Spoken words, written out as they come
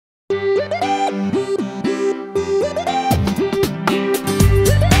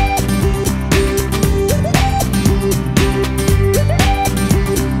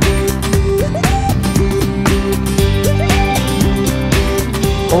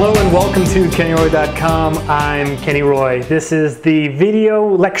Hello and welcome to KennyRoy.com. I'm Kenny Roy. This is the video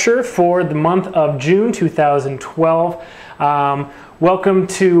lecture for the month of June 2012. Welcome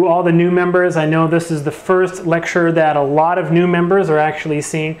to all the new members. I know this is the first lecture that a lot of new members are actually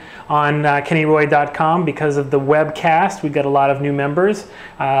seeing on KennyRoy.com because of the webcast. We've got a lot of new members.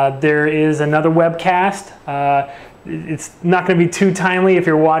 There is another webcast. It's not going to be too timely if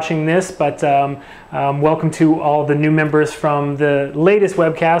you're watching this, but welcome to all the new members from the latest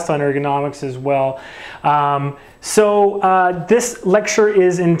webcast on ergonomics as well. This lecture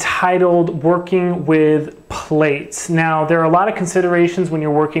is entitled Working with Plates. Now, there are a lot of considerations when you're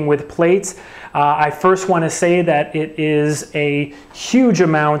working with plates. I first want to say that it is a huge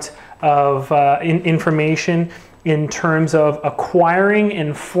amount of information in terms of acquiring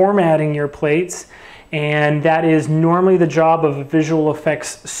and formatting your plates. And that is normally the job of a visual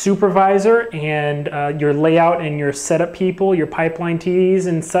effects supervisor and your layout and your setup people, your pipeline TDs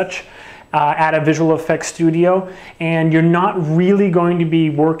and such at a visual effects studio. And you're not really going to be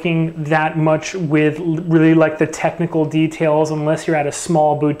working that much with really like the technical details unless you're at a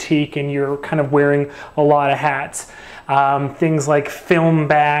small boutique and you're kind of wearing a lot of hats. Things like film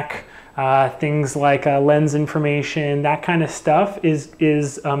back, things like lens information, that kind of stuff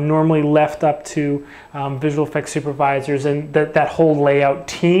is normally left up to visual effects supervisors and that whole layout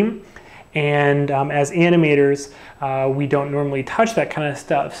team. And as animators, we don't normally touch that kind of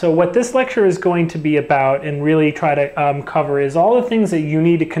stuff. So what this lecture is going to be about and really try to cover is all the things that you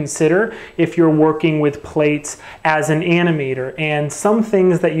need to consider if you're working with plates as an animator, and some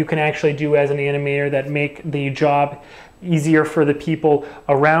things that you can actually do as an animator that make the job easier for the people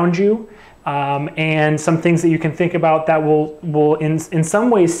around you, and some things that you can think about that will in some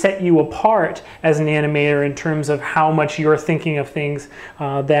ways set you apart as an animator in terms of how much you're thinking of things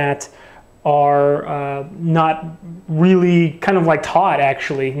that are not really kind of like taught,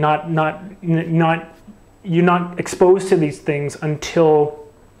 actually. You're not exposed to these things until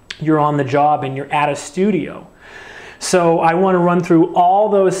you're on the job and you're at a studio. So I want to run through all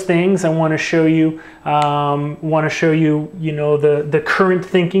those things. I want to show you, you know, the current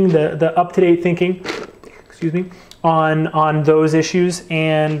thinking, the up-to-date thinking, excuse me, on those issues,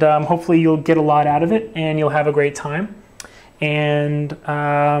 and hopefully you'll get a lot out of it, and you'll have a great time, and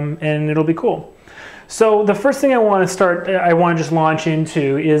it'll be cool. So the first thing I want to just launch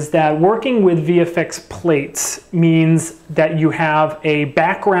into is that working with VFX plates means that you have a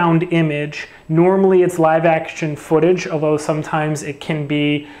background image. Normally it's live action footage, although sometimes it can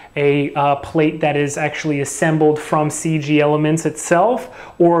be a plate that is actually assembled from CG elements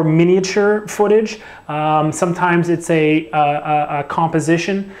itself or miniature footage. Sometimes it's a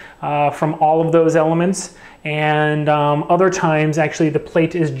composition from all of those elements. And other times, actually, the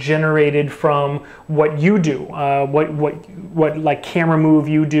plate is generated from what you do, what like camera move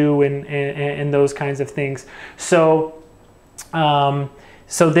you do, and those kinds of things. So,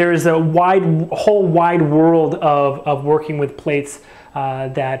 so there is a whole wide world of working with plates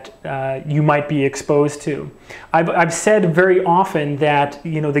that you might be exposed to. I've said very often that,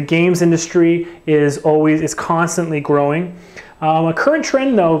 you know, the games industry is constantly growing. A current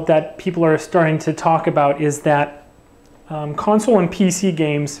trend, though, that people are starting to talk about is that console and PC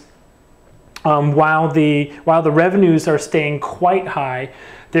games, while the revenues are staying quite high,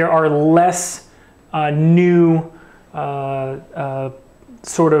 there are less new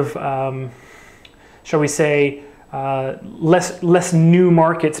sort of, shall we say, less new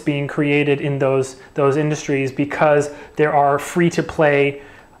markets being created in those industries because there are free-to-play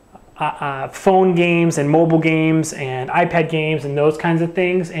phone games and mobile games and iPad games and those kinds of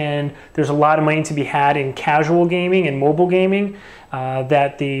things, and there's a lot of money to be had in casual gaming and mobile gaming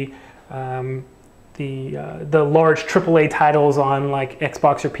that the large AAA titles on like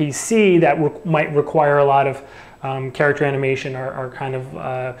Xbox or PC that might require a lot of character animation are kind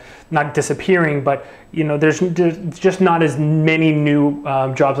of not disappearing, but you know, there's just not as many new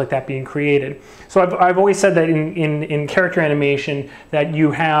jobs like that being created. So I've always said that in character animation that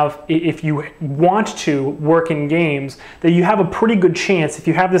you have, if you want to work in games, that you have a pretty good chance, if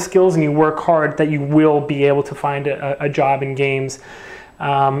you have the skills and you work hard, that you will be able to find a job in games.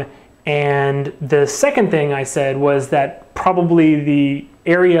 And the second thing I said was that probably the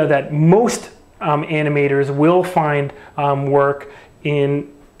area that most animators will find work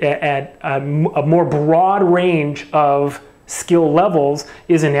in at a more broad range of skill levels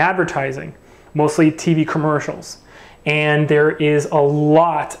is in advertising, mostly TV commercials. And there is a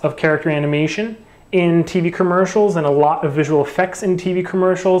lot of character animation in TV commercials and a lot of visual effects in TV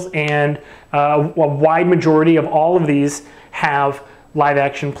commercials, and a wide majority of all of these have live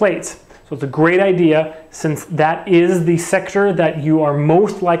action plates. So it's a great idea, since that is the sector that you are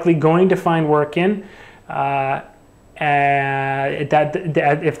most likely going to find work in. If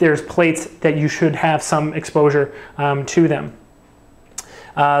there's plates, that you should have some exposure to them.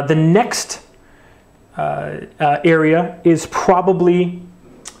 The next area is probably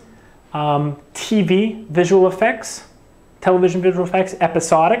TV visual effects, television visual effects,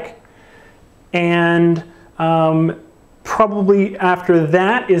 episodic, and probably after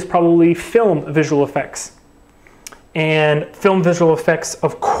that is probably film visual effects. And film visual effects,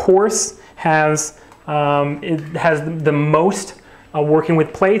 of course, it has the most working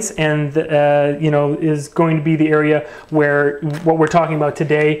with plates, and is going to be the area where what we're talking about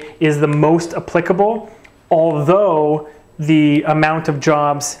today is the most applicable. Although the amount of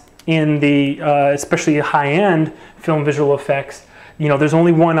jobs in the especially high-end film visual effects, there's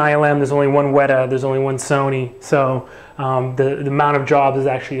only one ILM, there's only one Weta, there's only one Sony, so the amount of jobs is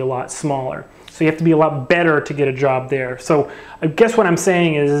actually a lot smaller. So you have to be a lot better to get a job there. So I guess what I'm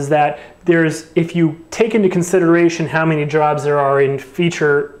saying is that if you take into consideration how many jobs there are in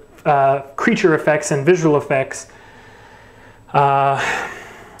creature effects and visual effects, but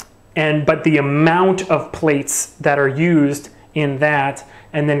the amount of plates that are used in that,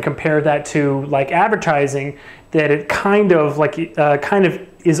 and then compare that to like advertising, that it kind of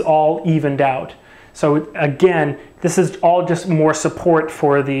is all evened out. So again, this is all just more support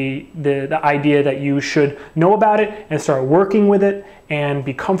for the idea that you should know about it and start working with it and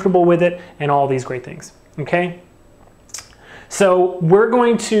be comfortable with it and all these great things, okay? So we're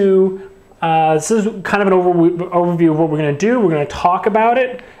going to, this is kind of an overview of what we're going to do. We're going to talk about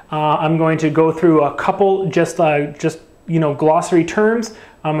it. I'm going to go through a couple just glossary terms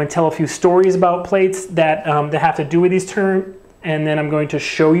and tell a few stories about plates that have to do with these terms, and then I'm going to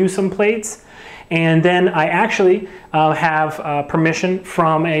show you some plates. And then I actually have permission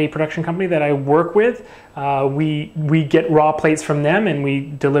from a production company that I work with. We get raw plates from them and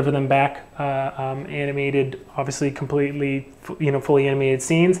we deliver them back animated, obviously completely, fully animated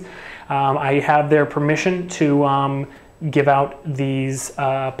scenes. I have their permission to give out these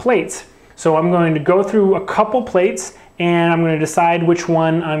plates. So I'm going to go through a couple plates and I'm going to decide which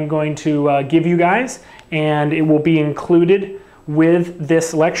one I'm going to give you guys, and it will be included with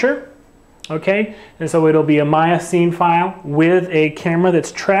this lecture. Okay, and so it'll be a Maya scene file with a camera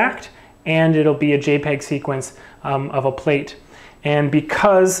that's tracked, and it'll be a JPEG sequence of a plate. And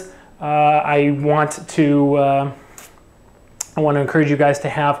because I want to encourage you guys to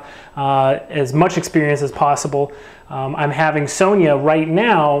have as much experience as possible, I'm having Sonia right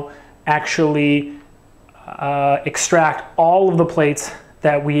now actually extract all of the plates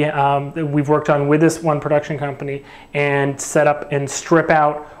that we've worked on with this one production company, and set up and strip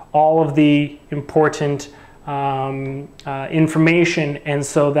out all of the important information, and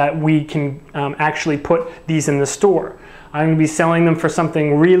so that we can actually put these in the store. I'm going to be selling them for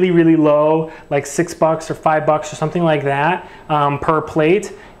something really, really low, like $6 or $5 or something like that per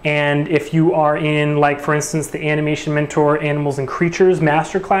plate. And if you are in, like for instance, the Animation Mentor Animals and Creatures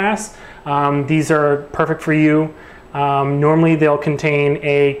Masterclass, these are perfect for you. Normally they'll contain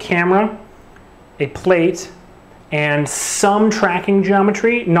a camera, a plate, and some tracking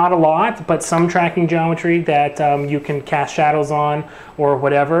geometry, not a lot, but some tracking geometry that you can cast shadows on or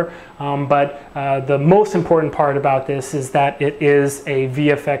whatever. But the most important part about this is that it is a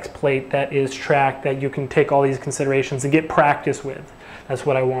VFX plate that is tracked, that you can take all these considerations and get practice with. That's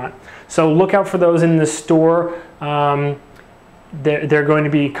what I want. So look out for those in the store. They're going to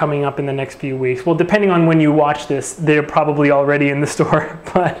be coming up in the next few weeks. Well, depending on when you watch this, they're probably already in the store.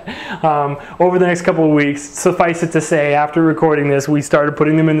 But over the next couple of weeks, suffice it to say, after recording this, we started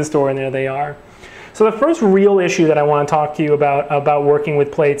putting them in the store, and there they are. So the first real issue that I want to talk to you about working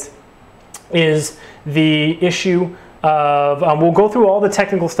with plates is the issue of, we'll go through all the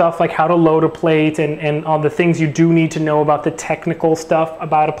technical stuff, like how to load a plate and all the things you do need to know about the technical stuff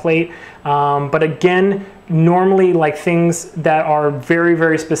about a plate. But again, normally like things that are very,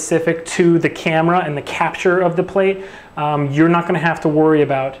 very specific to the camera and the capture of the plate, you're not going to have to worry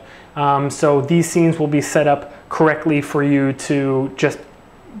about. So these scenes will be set up correctly for you to just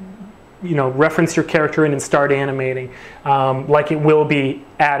reference your character in and start animating, like it will be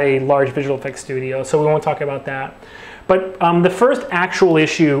at a large visual effects studio. So we won't talk about that. But the first actual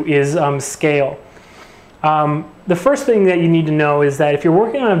issue is scale. The first thing that you need to know is that if you're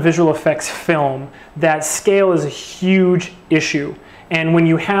working on a visual effects film, that scale is a huge issue. And when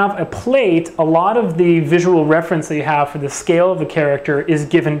you have a plate, a lot of the visual reference that you have for the scale of the character is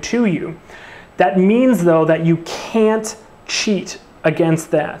given to you. That means, though, that you can't cheat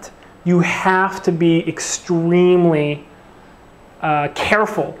against that. You have to be extremely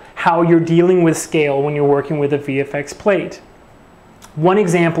careful how you're dealing with scale when you're working with a VFX plate. One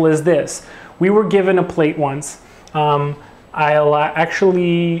example is this. We were given a plate once. I'll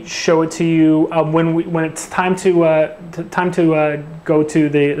actually show it to you when it's time to go to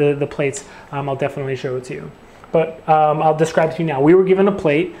the plates. I'll definitely show it to you. But I'll describe it to you now. We were given a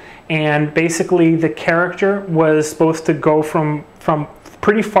plate, and basically the character was supposed to go from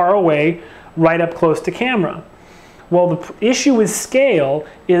pretty far away right up close to camera. Well, the issue with scale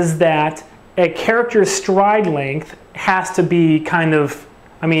is that a character's stride length has to be kind of,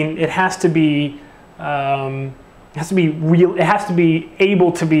 I mean, it has to be real. It has to be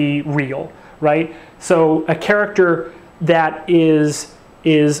able to be real, right? So a character that is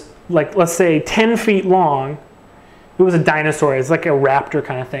like, let's say 10 feet long, it was a dinosaur, it's like a raptor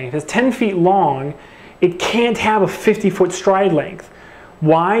kind of thing. If it's 10 feet long, it can't have a 50-foot stride length.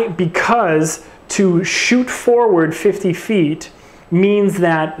 Why? Because to shoot forward 50 feet means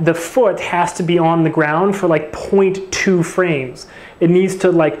that the foot has to be on the ground for like 0.2 frames. It needs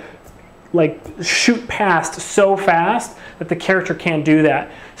to like shoot past so fast that the character can't do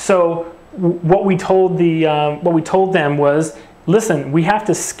that. So what we told them was, listen, we have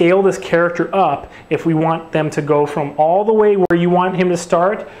to scale this character up if we want them to go from all the way where you want him to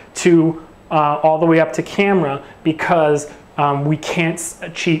start to all the way up to camera, because we can't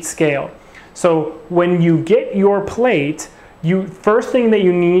cheat scale. So when you get your plate, first thing that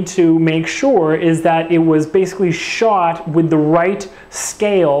you need to make sure is that it was basically shot with the right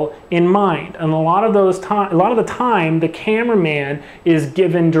scale in mind. And a lot of the time, the cameraman is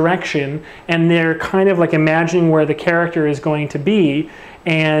given direction, and they're kind of like imagining where the character is going to be.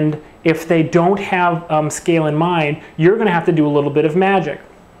 And if they don't have scale in mind, you're going to have to do a little bit of magic.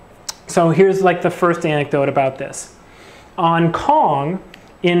 So here's like the first anecdote about this. On Kong,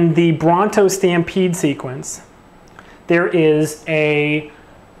 in the Bronto Stampede sequence, there is a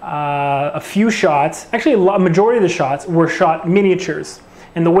few shots, actually a majority of the shots were shot miniatures.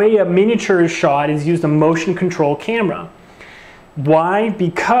 And the way a miniature is shot is used a motion control camera. Why?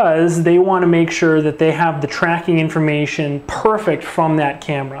 Because they want to make sure that they have the tracking information perfect from that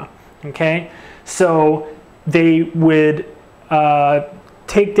camera. Okay? So they would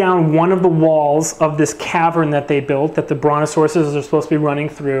take down one of the walls of this cavern that they built that the brontosauruses are supposed to be running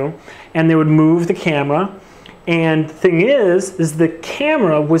through, and they would move the camera. And the thing is the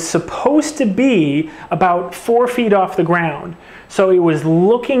camera was supposed to be about 4 feet off the ground. So it was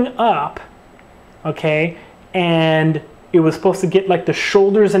looking up, okay, and it was supposed to get like the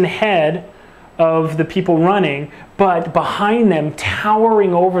shoulders and head of the people running, but behind them,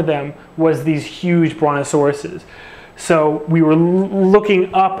 towering over them, was these huge brontosauruses. So we were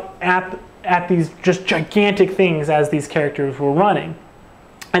looking up at these just gigantic things as these characters were running.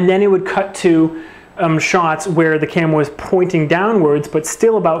 And then it would cut to shots where the camera was pointing downwards, but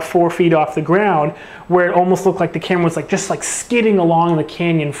still about 4 feet off the ground, where it almost looked like the camera was just like skidding along the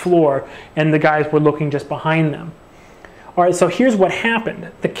canyon floor, and the guys were looking just behind them. All right, so here's what happened.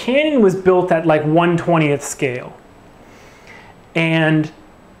 The canyon was built at like 1/20th scale. And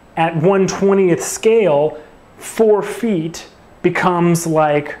at 1/20th scale, 4 feet becomes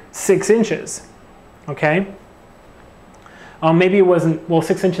like 6 inches, okay? Maybe it wasn't, well,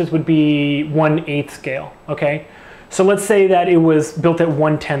 6 inches would be 1/8 scale, okay? So let's say that it was built at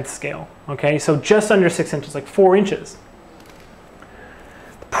 1/10 scale, okay? So just under 6 inches, like 4 inches.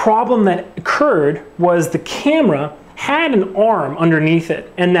 The problem that occurred was the camera had an arm underneath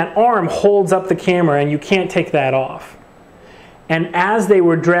it, and that arm holds up the camera, and you can't take that off. And as they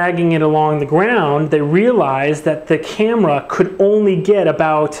were dragging it along the ground, they realized that the camera could only get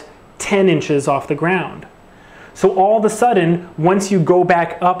about 10 inches off the ground. So all of a sudden, once you go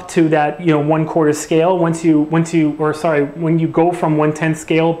back up to that 1/4 scale, when you go from 1/10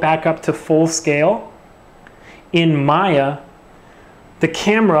 scale back up to full scale, in Maya, the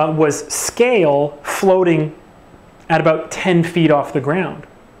camera was scale floating at about 10 feet off the ground.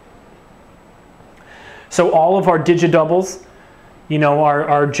 So all of our digidoubles,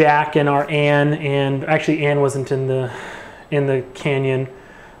 our Jack and our Ann, and actually Ann wasn't in the canyon,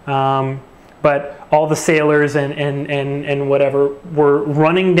 but all the sailors and whatever were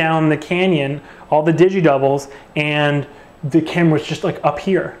running down the canyon, all the digidoubles, and the camera was just like up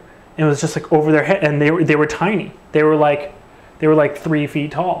here, and it was just like over their head, and they were tiny. They were like 3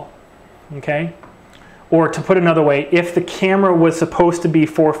 feet tall, okay? Or to put another way, if the camera was supposed to be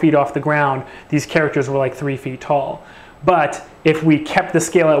 4 feet off the ground, these characters were like 3 feet tall. But if we kept the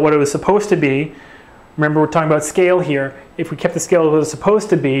scale at what it was supposed to be, remember we're talking about scale here, if we kept the scale at what it was supposed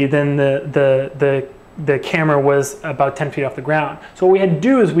to be, then the camera was about 10 feet off the ground. So what we had to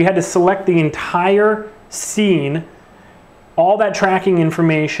do is we had to select the entire scene all that tracking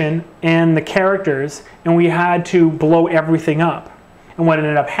information and the characters, and we had to blow everything up. And what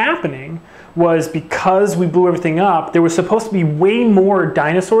ended up happening was, because we blew everything up, there was supposed to be way more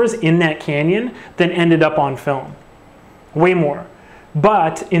dinosaurs in that canyon than ended up on film. Way more.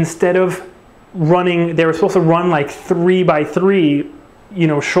 But instead of running, they were supposed to run like 3 by 3, you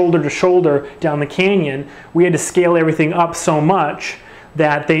know, shoulder to shoulder down the canyon. We had to scale everything up so much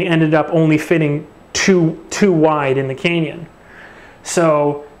that they ended up only fitting too wide in the canyon.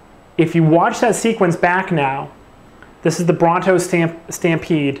 So if you watch that sequence back now, this is the Bronto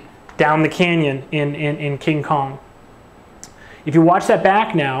stampede down the canyon in King Kong. If you watch that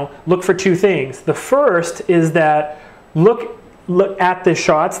back now, look for 2 things. The first is that look at the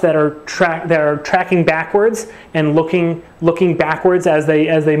shots that are tracking backwards and looking backwards as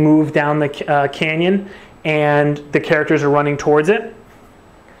they move down the canyon, and the characters are running towards it.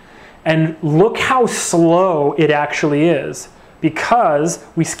 And look how slow it actually is, because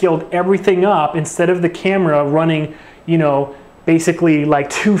we scaled everything up. Instead of the camera running, you know, basically like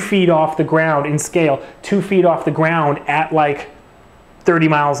 2 feet off the ground in scale, 2 feet off the ground at like 30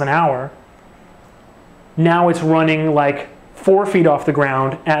 miles an hour, now it's running like 4 feet off the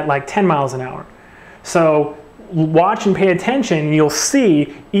ground at like 10 miles an hour. So watch and pay attention, you'll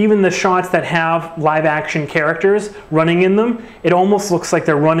see even the shots that have live action characters running in them, it almost looks like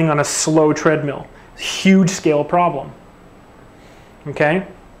they're running on a slow treadmill. Huge scale problem. Okay?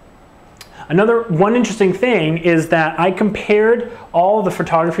 One interesting thing is that I compared all the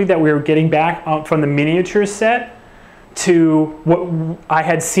photography that we were getting back from the miniature set to what I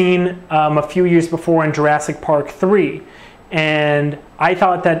had seen a few years before in Jurassic Park 3. And I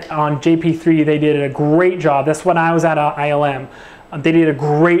thought that on JP3 they did a great job. That's when I was at ILM. They did a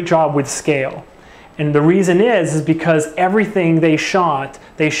great job with scale. And the reason is because everything they shot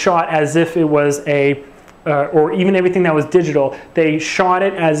as if it was or even everything that was digital, they shot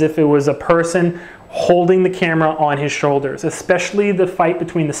it as if it was a person holding the camera on his shoulders. Especially the fight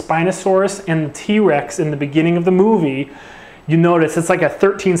between the Spinosaurus and the T-Rex in the beginning of the movie. You notice it's like a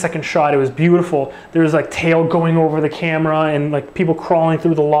 13-second shot. It was beautiful. There was like tail going over the camera and like people crawling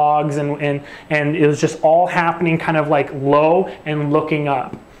through the logs, and it was just all happening kind of like low and looking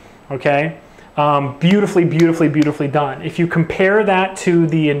up. Okay, beautifully, beautifully, beautifully done. If you compare that to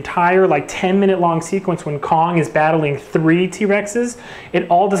the entire like 10-minute long sequence when Kong is battling 3 T-Rexes, it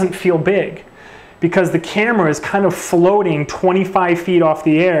all doesn't feel big because the camera is kind of floating 25 feet off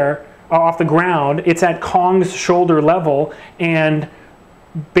the ground. It's at Kong's shoulder level, and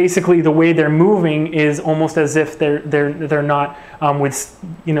basically the way they're moving is almost as if they're not with,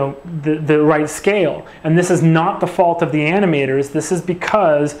 you know, the right scale. And this is not the fault of the animators. This is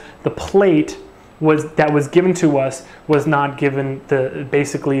because the plate that was given to us was not given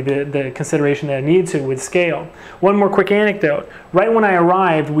basically the consideration that it needed to with scale. One more quick anecdote. Right when I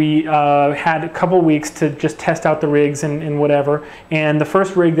arrived, we had a couple weeks to just test out the rigs and whatever. And the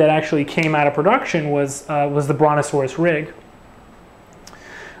first rig that actually came out of production was the Brontosaurus rig.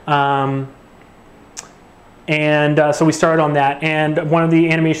 So we started on that. And one of the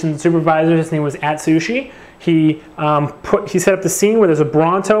animation supervisors, his name was Atsushi. He set up the scene where there's a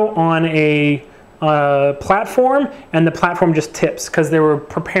Bronto on a platform, and the platform just tips because they were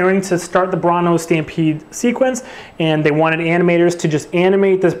preparing to start the Bronto stampede sequence, and they wanted animators to just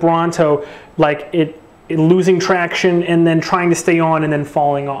animate this Bronto like it losing traction and then trying to stay on and then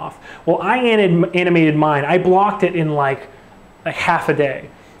falling off. Well, I animated mine. I blocked it in like half a day,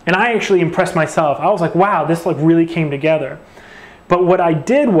 and I actually impressed myself. I was like, wow, this like really came together. But what I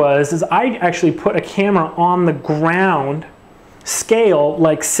did was I actually put a camera on the ground, scale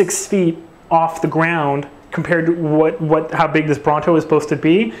like 6 feet off the ground compared to how big this Bronto is supposed to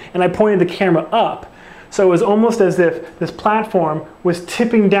be, and I pointed the camera up. So it was almost as if this platform was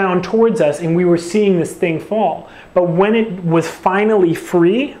tipping down towards us and we were seeing this thing fall. But when it was finally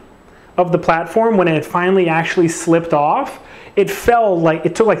free of the platform, when it had finally actually slipped off, it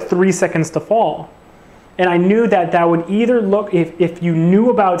took like 3 seconds to fall. And I knew that would either look, if you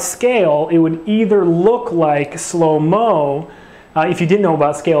knew about scale, it would either look like slow-mo, if you didn't know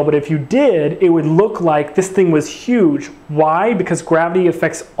about scale, but if you did, it would look like this thing was huge. Why? Because gravity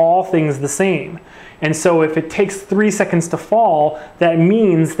affects all things the same. And so if it takes 3 seconds to fall, that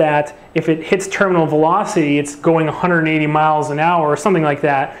means that if it hits terminal velocity, it's going 180 miles an hour or something like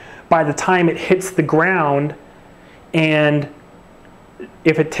that by the time it hits the ground. And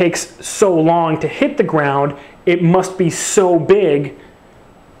if it takes so long to hit the ground, it must be so big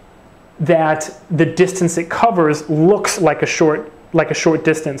that the distance it covers looks like a short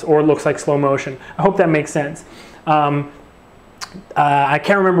distance, or looks like slow motion. I hope that makes sense. I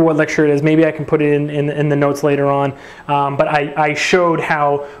can't remember what lecture it is. Maybe I can put it in the notes later on. But I showed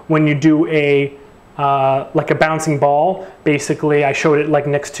how when you do a like a bouncing ball, basically I showed it like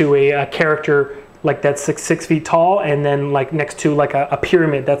next to a character like that's six feet tall, and then like next to like a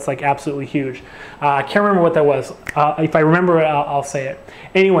pyramid that's like absolutely huge. I can't remember what that was. If I remember it, I'll say it.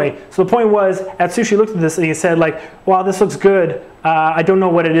 Anyway, so the point was, Atsushi looked at this and he said like, wow, this looks good. I don't know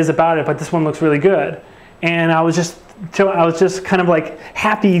what it is about it, but this one looks really good. And I was just kind of like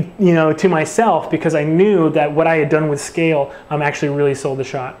happy, you know, to myself, because I knew that what I had done with scale actually really sold the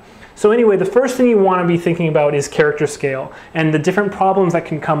shot. So anyway, the first thing you want to be thinking about is character scale. And the different problems that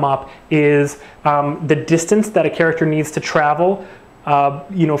can come up is the distance that a character needs to travel.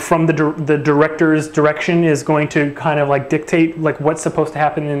 You know, from the director's direction is going to kind of like dictate like what's supposed to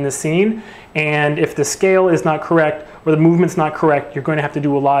happen in the scene. And if the scale is not correct or the movement's not correct, you're going to have to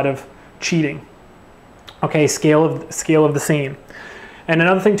do a lot of cheating. Okay, scale of the scene. And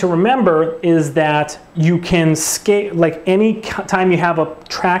another thing to remember is that you can scale, like any time you have a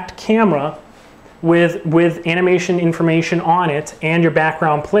tracked camera with animation information on it and your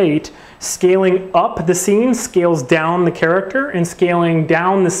background plate, scaling up the scene scales down the character, and scaling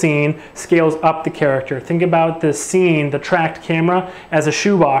down the scene scales up the character. Think about the scene, the tracked camera, as a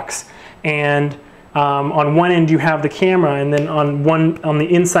shoebox, and on one end you have the camera, and then on the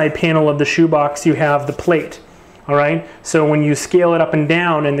inside panel of the shoebox you have the plate. All right. So when you scale it up and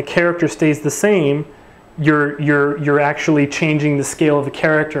down, and the character stays the same, you're actually changing the scale of the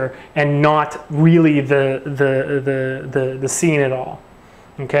character, and not really the scene at all.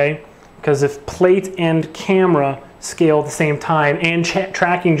 Okay. Because if plate and camera scale at the same time, and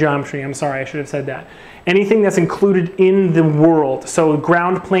tracking geometry, I'm sorry, I should have said that. Anything that's included in the world, so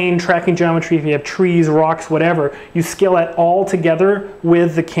ground plane, tracking geometry, if you have trees, rocks, whatever, you scale that all together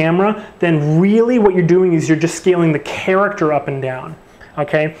with the camera, then really what you're doing is you're just scaling the character up and down.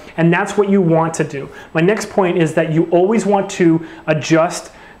 Okay? And that's what you want to do. My next point is that you always want to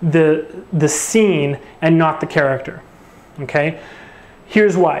adjust the scene and not the character. Okay?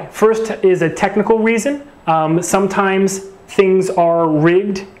 Here's why. First is a technical reason. Sometimes things are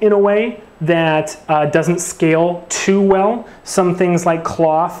rigged in a way that doesn't scale too well. Some things like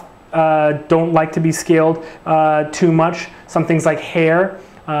cloth don't like to be scaled too much. Some things like hair.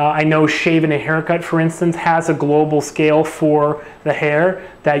 I know shaving a haircut, for instance, has a global scale for the hair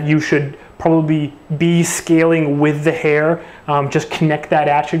that you should probably be scaling with the hair. Just connect that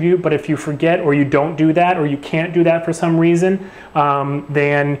attribute. But if you forget, or you don't do that, or you can't do that for some reason,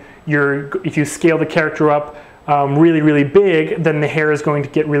 then if you scale the character up really, really big, then the hair is going to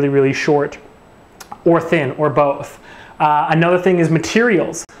get really, really short, or thin, or both. Another thing is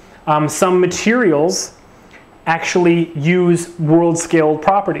materials. Some materials actually use world scale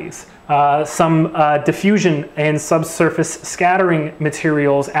properties. Some diffusion and subsurface scattering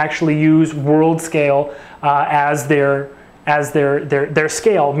materials actually use world scale as their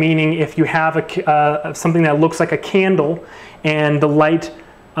scale. Meaning, if you have something that looks like a candle, and the light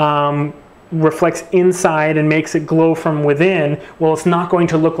reflects inside and makes it glow from within, well, it's not going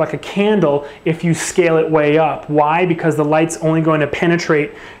to look like a candle if you scale it way up. Why? Because the light's only going to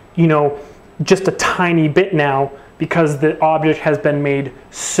penetrate, you know, just a tiny bit now, because the object has been made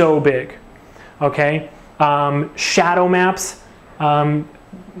so big. Okay? Shadow maps. I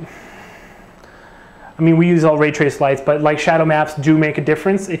mean, we use all ray trace lights, but like shadow maps do make a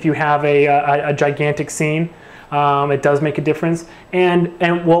difference if you have a gigantic scene. It does make a difference, and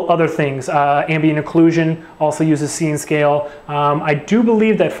well, other things. Ambient occlusion also uses scene scale. I do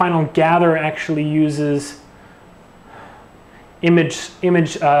believe that Final Gather actually uses image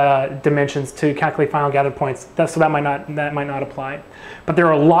dimensions to calculate final gather points. So that might not apply. But there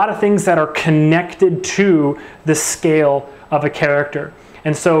are a lot of things that are connected to the scale of a character.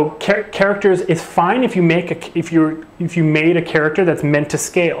 And so characters, it's fine if you make if you made a character that's meant to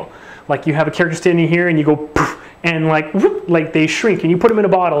scale. Like you have a character standing here and you go poof, and like they shrink, and you put them in a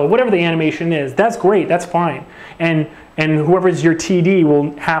bottle or whatever the animation is. That's great. That's fine. And whoever's your TD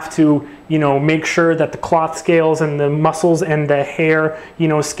will have to, you know, make sure that the cloth scales and the muscles and the hair, you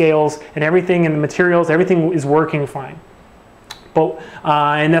know, scales and everything, and the materials, everything is working fine. But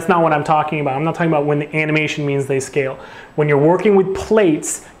and that's not what I'm talking about. I'm not talking about when the animation means they scale. When you're working with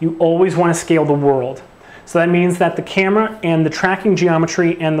plates, you always want to scale the world. So that means that the camera and the tracking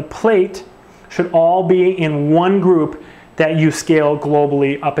geometry and the plate should all be in one group that you scale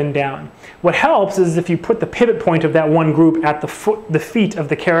globally up and down. What helps is if you put the pivot point of that one group at the feet of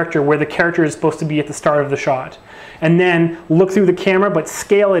the character, where the character is supposed to be at the start of the shot. And then look through the camera, but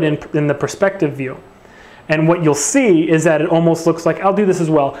scale it in the perspective view. And what you'll see is that it almost looks like, I'll do this as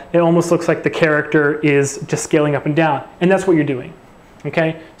well, it almost looks like the character is just scaling up and down. And that's what you're doing.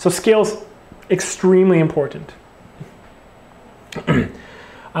 Okay? So scale's extremely important.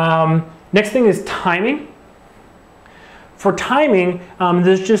 Next thing is timing. For timing,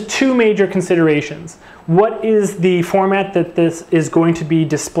 there's just two major considerations. What is the format that this is going to be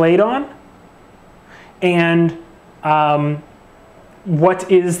displayed on? And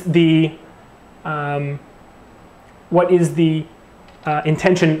what is the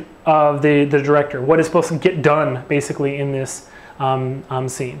intention of the director? What is supposed to get done, basically, in this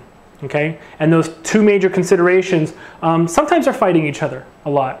scene? Okay? And those two major considerations sometimes are fighting each other a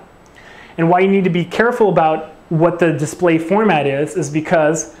lot. And why you need to be careful about what the display format is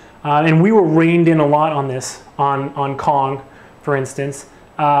because, and we were reined in a lot on this, on Kong, for instance,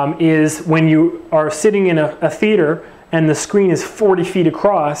 is when you are sitting in a theater and the screen is 40 feet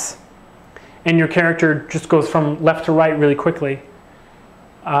across and your character just goes from left to right really quickly,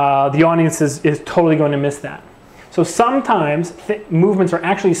 the audience is totally going to miss that. So sometimes movements are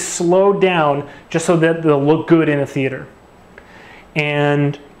actually slowed down just so that they'll look good in a theater.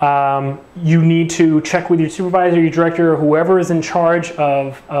 And you need to check with your supervisor, your director, or whoever is in charge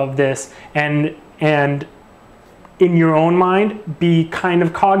of this, and in your own mind, be kind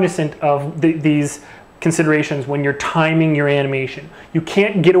of cognizant of these considerations when you're timing your animation. You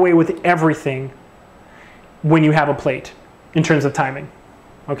can't get away with everything when you have a plate in terms of timing,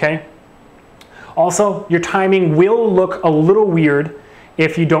 okay? Also, your timing will look a little weird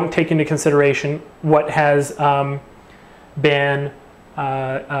if you don't take into consideration what has been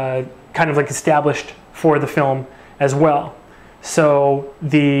kind of like established for the film as well. So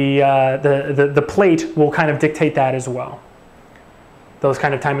the plate will kind of dictate that as well. Those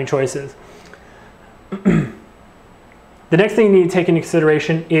kind of timing choices. The next thing you need to take into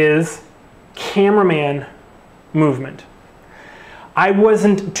consideration is cameraman movement. I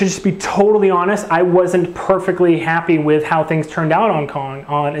wasn't, to just be totally honest, I wasn't perfectly happy with how things turned out on Kong,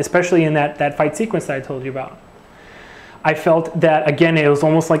 especially in that fight sequence that I told you about. I felt that, again, it was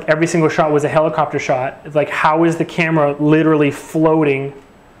almost like every single shot was a helicopter shot. It's like, how is the camera literally floating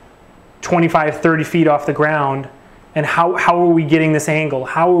 25, 30 feet off the ground? And how are we getting this angle?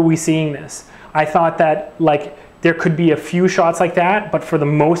 How are we seeing this? I thought that, like, there could be a few shots like that, but for the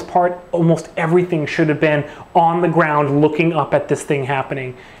most part, almost everything should have been on the ground looking up at this thing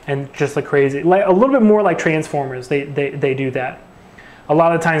happening and just like crazy. Like, a little bit more like Transformers, they do that. A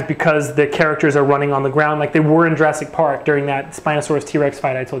lot of times because the characters are running on the ground like they were in Jurassic Park during that Spinosaurus T-Rex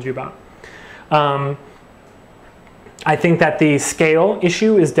fight I told you about. I think that the scale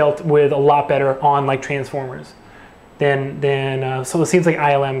issue is dealt with a lot better on like Transformers so it seems like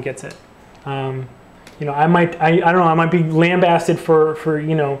ILM gets it. You know, I don't know, I might be lambasted for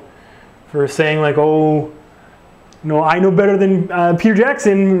saying like, oh, no, I know better than Peter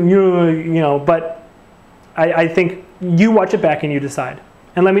Jackson, you know, but I think you watch it back and you decide,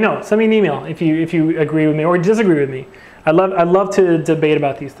 and let me know. Send me an email if you agree with me or disagree with me. I'd love to debate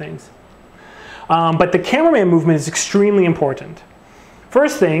about these things. But the cameraman movement is extremely important.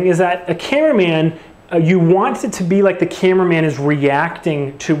 First thing is that a cameraman, you want it to be like the cameraman is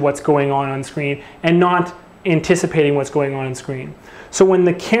reacting to what's going on screen and not anticipating what's going on screen. So when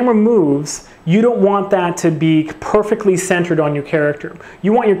the camera moves, you don't want that to be perfectly centered on your character.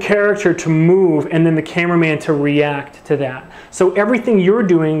 You want your character to move and then the cameraman to react to that. So everything you're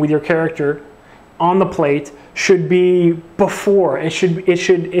doing with your character on the plate should be before. It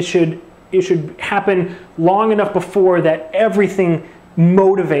should happen long enough before that everything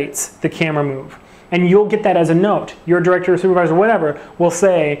motivates the camera move. And you'll get that as a note. Your director or supervisor, whatever, will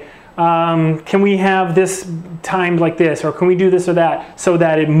say, can we have this timed like this, or can we do this or that, so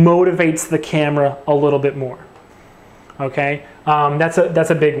that it motivates the camera a little bit more. Okay, that's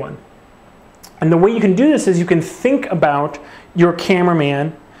a big one. And the way you can do this is you can think about your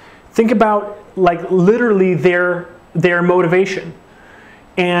cameraman, think about like literally their motivation.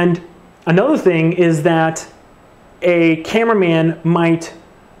 And another thing is that a cameraman might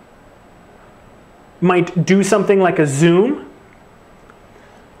do something like a zoom,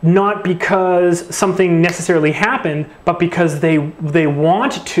 not because something necessarily happened, but because they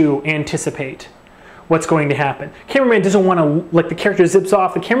want to anticipate what's going to happen. Cameraman doesn't want to, like the character zips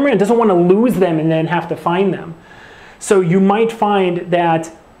off, the cameraman doesn't want to lose them and then have to find them. So you might find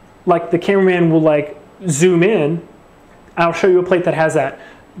that like the cameraman will like zoom in. I'll show you a plate that has that.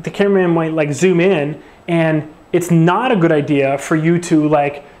 The cameraman might like zoom in, and it's not a good idea for you to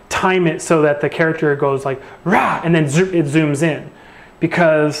like time it so that the character goes like rah, and then it zooms in,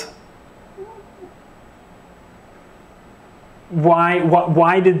 because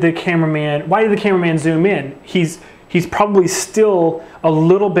why did the cameraman zoom in? He's probably still a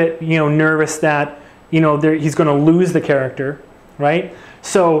little bit, nervous that, he's going to lose the character, right?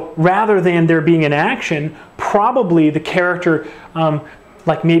 So rather than there being an action, probably the character,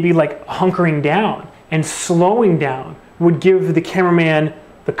 maybe hunkering down and slowing down would give the cameraman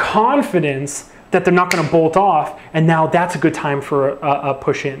the confidence that they're not going to bolt off, and now that's a good time for a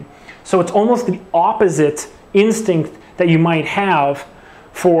push in. So it's almost the opposite instinct that you might have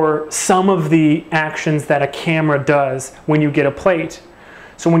for some of the actions that a camera does when you get a plate.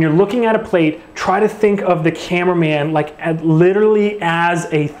 So when you're looking at a plate, try to think of the cameraman literally as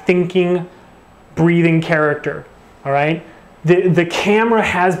a thinking, breathing character, all right? The camera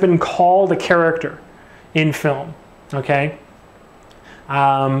has been called a character in film, okay?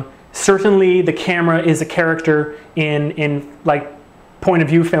 Certainly the camera is a character in point of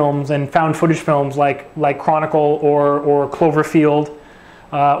view films and found footage films like Chronicle or Cloverfield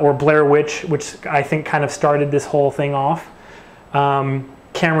or Blair Witch, which I think kind of started this whole thing off.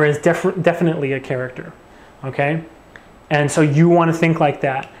 Camera is definitely a character, okay? And so you want to think like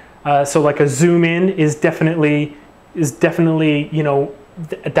that. So like a zoom in is definitely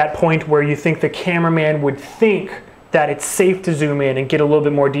at that point where you think the cameraman would think that it's safe to zoom in and get a little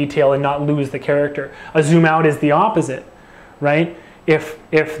bit more detail and not lose the character. A zoom out is the opposite, right? If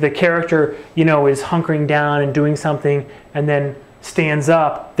the character, is hunkering down and doing something and then stands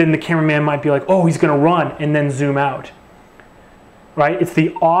up, then the cameraman might be like, oh, he's going to run, and then zoom out, right? It's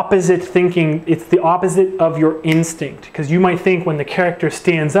the opposite thinking. It's the opposite of your instinct, because you might think when the character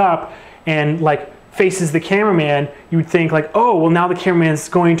stands up and faces the cameraman, you would think oh, well, now the cameraman's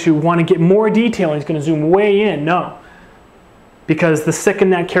going to want to get more detail and he's going to zoom way in. No, because the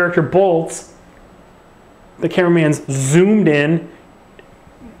second that character bolts, the cameraman's zoomed in,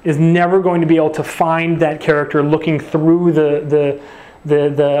 is never going to be able to find that character looking through the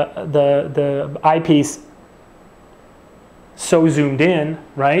eyepiece so zoomed in,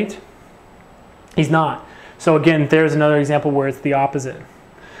 right? He's not. So again, there's another example where it's the opposite.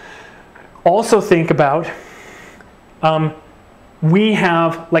 Also think about, we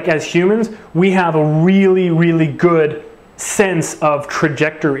have, as humans, we have a really, really good sense of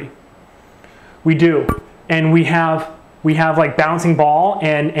trajectory. We do. And we have bouncing ball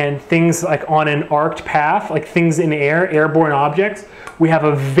and things on an arced path, things in the air, airborne objects. We have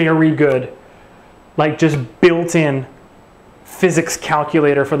a very good, just built-in physics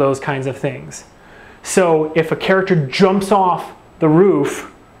calculator for those kinds of things. So if a character jumps off the roof,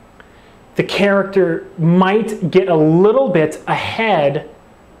 the character might get a little bit ahead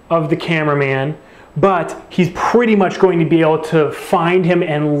of the cameraman, but he's pretty much going to be able to find him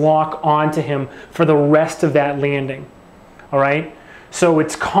and lock onto him for the rest of that landing. All right? So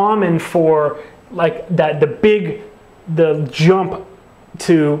it's common for the jump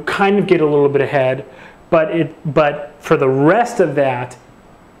to kind of get a little bit ahead, but for the rest of that,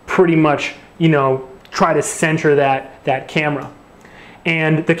 pretty much, try to center that camera.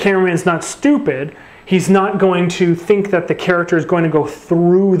 And the cameraman's not stupid. He's not going to think that the character is going to go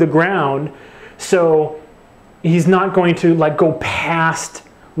through the ground, so he's not going to go past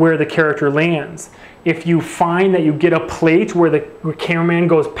where the character lands. If you find that you get a plate where the cameraman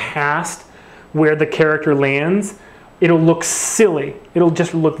goes past where the character lands, it'll look silly. It'll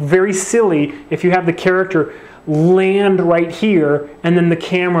just look very silly if you have the character land right here and then the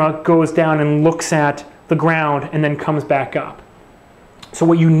camera goes down and looks at the ground and then comes back up. So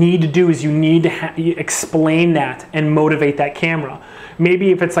what you need to do is you need to explain that and motivate that camera.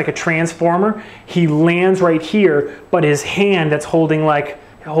 Maybe if it's a transformer, he lands right here, but his hand that's holding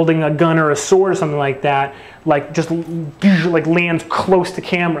a gun or a sword or something like that, just usually lands close to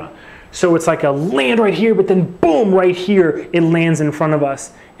camera. So it's a land right here, but then boom, right here, it lands in front of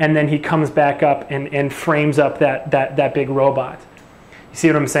us. And then he comes back up and frames up that big robot. You see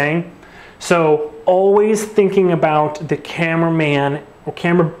what I'm saying? So always thinking about the cameraman or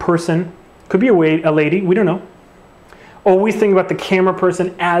camera person, could be a lady, we don't know. Always think about the camera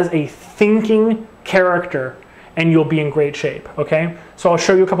person as a thinking character, and you'll be in great shape, okay? So I'll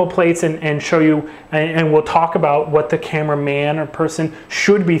show you a couple plates and show you, and we'll talk about what the cameraman or person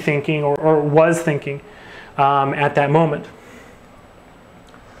should be thinking or was thinking at that moment.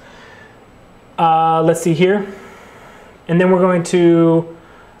 Let's see here. And then we're going to,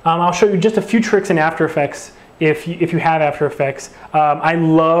 I'll show you just a few tricks in After Effects if you have After Effects. I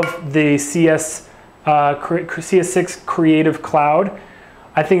love the CS6 Creative Cloud.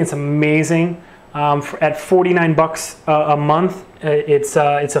 I think it's amazing. At $49 a month, it's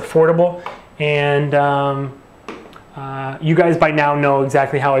affordable, and you guys by now know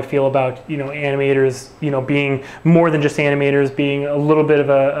exactly how I feel about, you know, animators, you know, being more than just animators, being a little bit of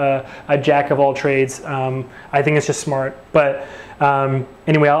a jack of all trades. I think it's just smart. But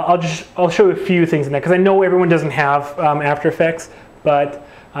anyway, I'll show you a few things in that, because I know everyone doesn't have After Effects, but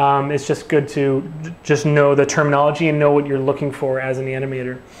it's just good to just know the terminology and know what you're looking for as an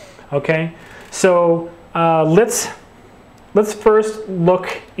animator. Okay, so let's first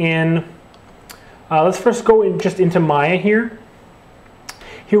look in. Let's first go just into Maya here.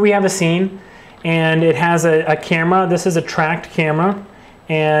 Here we have a scene, and it has a camera. This is a tracked camera,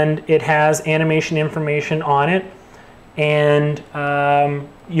 and it has animation information on it. And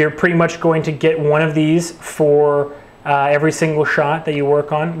you're pretty much going to get one of these for every single shot that you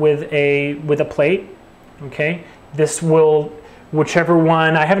work on with a plate. Okay, this will, whichever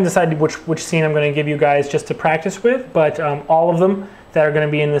one, I haven't decided which scene I'm going to give you guys just to practice with, but all of them that are going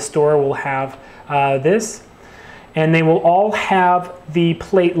to be in the store will have this, and they will all have the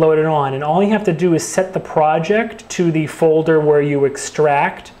plate loaded on, and all you have to do is set the project to the folder where you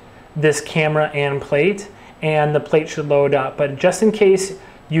extract this camera and plate, and the plate should load up. But just in case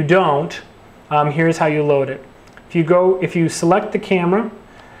you don't, here's how you load it. If you select the camera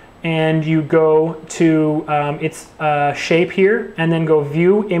and you go to its shape here, and then go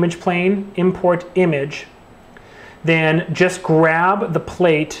View, Image Plane, Import Image, then just grab the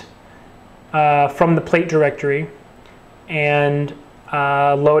plate from the plate directory and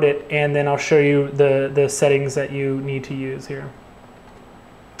load it, and then I'll show you the settings that you need to use here.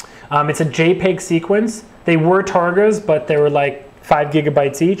 It's a JPEG sequence. They were Targas, but they were like 5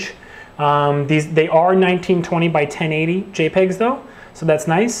 gigabytes each. They are 1920 by 1080 JPEGs though, so that's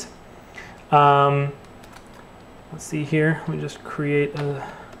nice. Let's see here. Let me just create a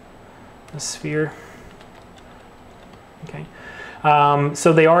sphere. Okay.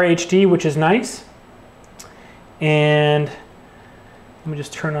 So they are HD, which is nice. And let me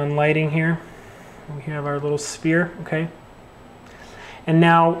just turn on lighting here. We have our little sphere, okay. And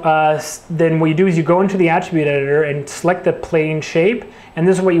now, then what you do is you go into the attribute editor and select the plane shape, and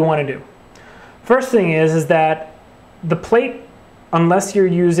this is what you want to do. First thing is that the plate, unless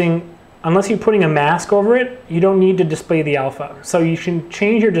you're putting a mask over it, you don't need to display the alpha. So you should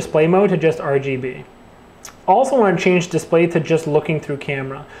change your display mode to just RGB. Also want to change display to just looking through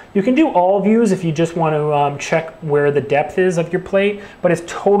camera. You can do all views if you just want to check where the depth is of your plate, but it's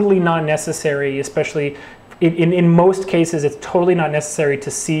totally not necessary, especially in most cases, it's totally not necessary to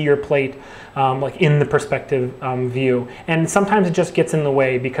see your plate like in the perspective view. And sometimes it just gets in the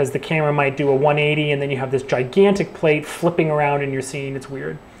way because the camera might do a 180 and then you have this gigantic plate flipping around in your scene. It's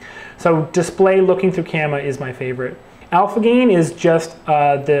weird. So display looking through camera is my favorite. Alpha gain is just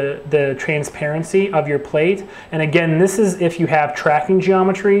the transparency of your plate. And again, this is if you have tracking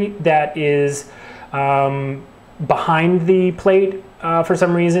geometry that is behind the plate for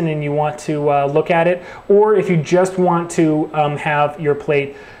some reason and you want to look at it, or if you just want to have your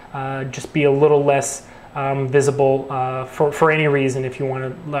plate just be a little less visible for any reason. If you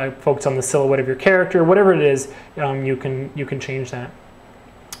want to focus on the silhouette of your character, whatever it is, you can change that.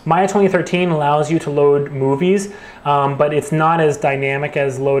 Maya 2013 allows you to load movies, but it's not as dynamic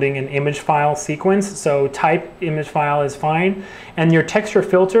as loading an image file sequence, so type image file is fine. And your texture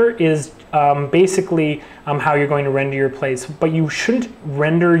filter is basically how you're going to render your plates, but you shouldn't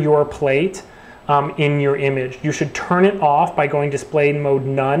render your plate in your image. You should turn it off by going display mode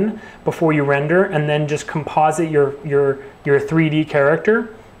none before you render, and then just composite your 3D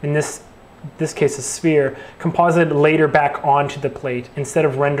character, in this case a sphere, composite it later back onto the plate instead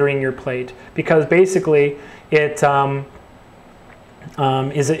of rendering your plate, because basically it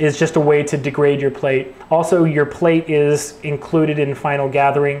is just a way to degrade your plate. Also, your plate is included in final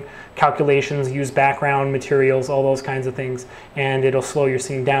gathering calculations, use background materials, all those kinds of things, and it'll slow your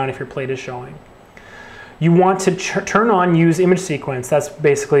scene down if your plate is showing. You want to turn on use image sequence. That's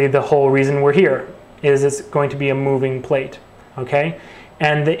basically the whole reason we're here, is it's going to be a moving plate, okay?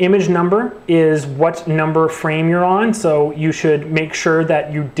 And the image number is what number frame you're on, so you should make sure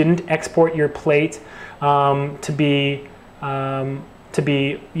that you didn't export your plate to be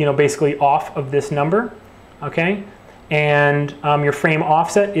basically off of this number, okay? And your frame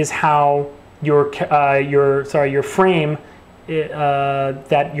offset is how your frame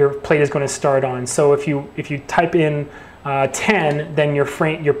that your plate is going to start on. So if you type in 10, then your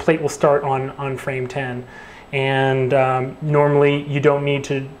plate will start on frame 10. And normally you don't need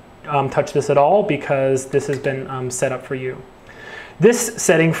to touch this at all because this has been set up for you. This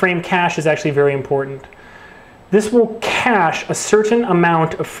setting, frame cache, is actually very important. This will cache a certain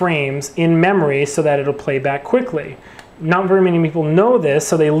amount of frames in memory so that it'll play back quickly. not very many people know this,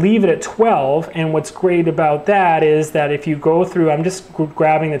 so they leave it at 12, and what's great about that is that if you go through, I'm just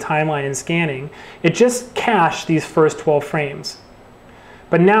grabbing the timeline and scanning, it just cached these first 12 frames.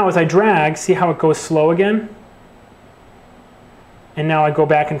 But now as I drag, see how it goes slow again? And now I go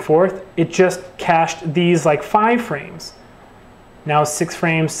back and forth, it just cached these like 5 frames. Now 6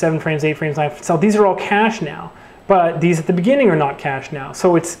 frames, 7 frames, 8 frames, 9 frames. So these are all cached now. But these at the beginning are not cached now.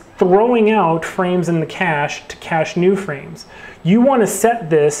 So it's throwing out frames in the cache to cache new frames. You want to set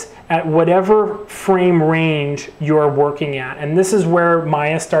this at whatever frame range you're working at. And this is where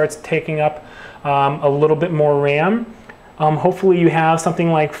Maya starts taking up a little bit more RAM. Hopefully you have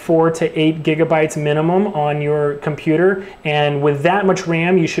something like 4 to 8 gigabytes minimum on your computer. And with that much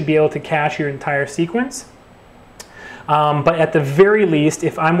RAM, you should be able to cache your entire sequence. But at the very least,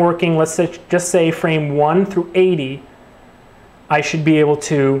 if I'm working, let's just say frame 1 through 80, I should be able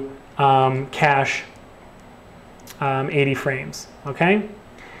to cache 80 frames, okay?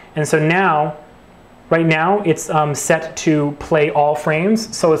 And so now, right now, it's set to play all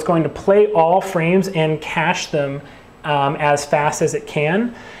frames. So it's going to play all frames and cache them as fast as it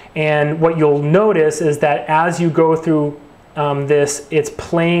can. And what you'll notice is that as you go through this, it's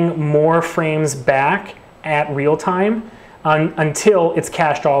playing more frames back at real time until it's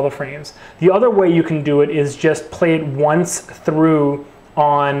cached all the frames. The other way you can do it is just play it once through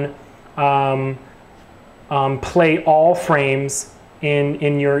on play all frames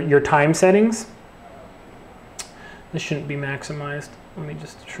in your time settings. This shouldn't be maximized. Let me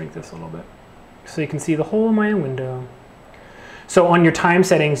just shrink this a little bit so you can see the whole Maya window. So on your time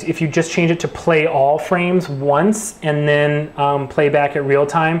settings, if you just change it to play all frames once and then play back at real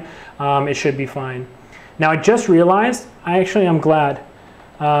time, it should be fine. Now I just realized, I'm glad,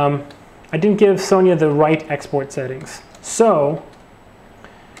 I didn't give Sonia the right export settings. So,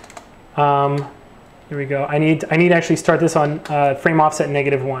 here we go. I need to actually start this on frame offset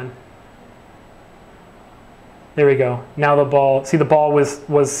 -1. There we go. Now the ball, see the ball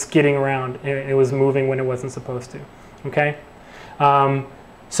was skidding around. It was moving when it wasn't supposed to, okay?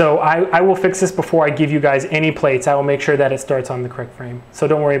 So I will fix this before I give you guys any plates. I will make sure that it starts on the correct frame. So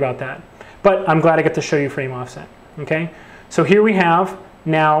don't worry about that. But I'm glad I get to show you frame offset, okay? So here we have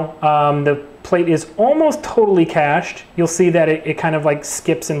now the plate is almost totally cached. You'll see that it kind of like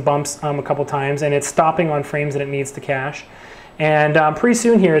skips and bumps a couple times, and it's stopping on frames that it needs to cache. And pretty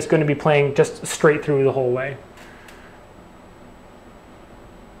soon here it's going to be playing just straight through the whole way.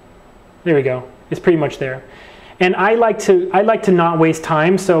 There we go. It's pretty much there. And I like to not waste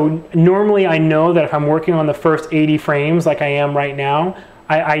time. So normally I know that if I'm working on the first 80 frames like I am right now,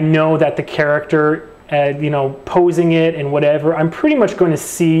 I know that the character, you know, posing it and whatever, I'm pretty much going to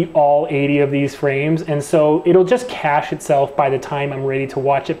see all 80 of these frames. And so it'll just cache itself by the time I'm ready to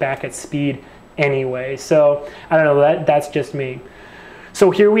watch it back at speed anyway. So I don't know, that's just me.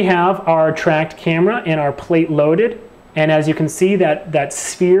 So here we have our tracked camera and our plate loaded. And as you can see, that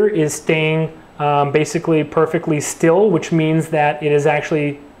sphere is staying basically perfectly still, which means that it is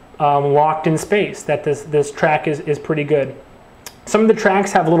actually locked in space, that this track is pretty good. Some of the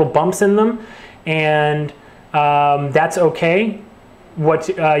tracks have little bumps in them, and that's okay. What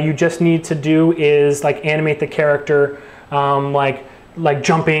you just need to do is like animate the character like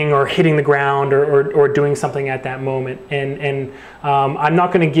jumping or hitting the ground or doing something at that moment. And I'm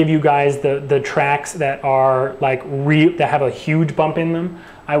not going to give you guys the tracks that are like that have a huge bump in them.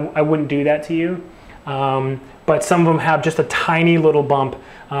 I wouldn't do that to you. But some of them have just a tiny little bump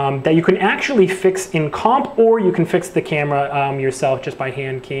that you can actually fix in comp, or you can fix the camera yourself just by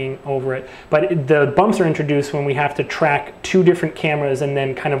hand keying over it. But the bumps are introduced when we have to track 2 different cameras and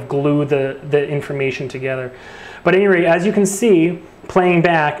then kind of glue the information together. But anyway, as you can see, playing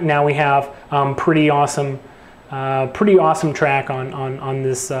back, now we have pretty awesome track on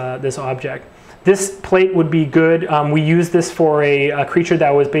this object. This plate would be good. We used this for a creature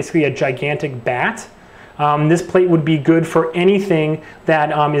that was basically a gigantic bat. This plate would be good for anything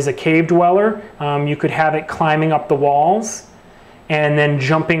that is a cave dweller. You could have it climbing up the walls and then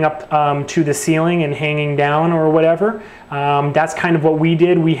jumping up to the ceiling and hanging down or whatever. That's kind of what we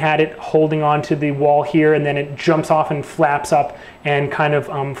did. We had it holding on to the wall here, and then it jumps off and flaps up and kind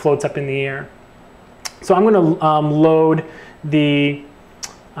of floats up in the air. So I'm going to load the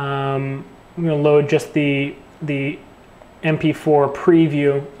just the MP4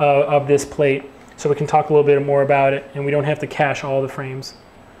 preview of this plate, so we can talk a little bit more about it, and we don't have to cache all the frames.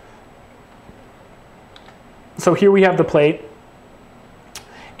 So here we have the plate.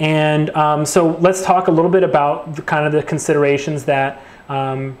 And so let's talk a little bit about the considerations that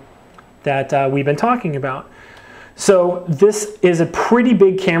we've been talking about. So this is a pretty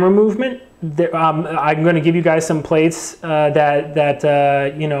big camera movement, I'm going to give you guys some plates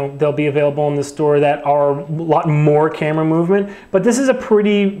that you know, they'll be available in the store that are a lot more camera movement, but this is a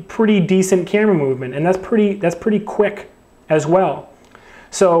pretty decent camera movement, and that's pretty quick as well.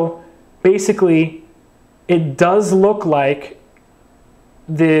 So basically, it does look like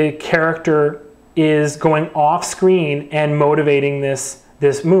the character is going off screen and motivating this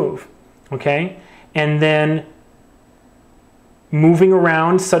move, okay, and then moving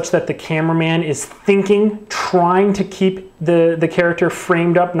around such that the cameraman is thinking, trying to keep the character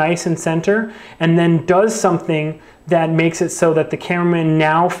framed up nice and center, and then does something that makes it so that the cameraman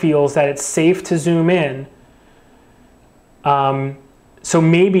now feels that it's safe to zoom in. So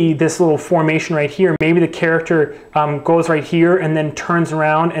maybe this little formation right here, maybe the character goes right here and then turns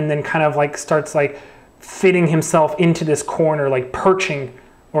around and then kind of like starts like fitting himself into this corner, like perching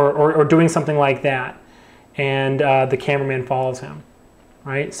or doing something like that. And the cameraman follows him,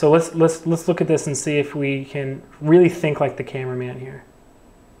 right? So let's look at this and see if we can really think like the cameraman here.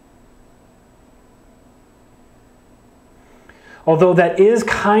 Although that is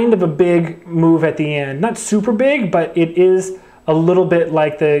kind of a big move at the end, not super big, but it is a little bit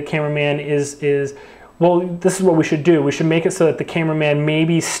like the cameraman is. Well, this is what we should do. We should make it so that the cameraman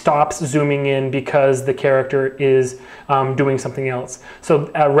maybe stops zooming in because the character is doing something else.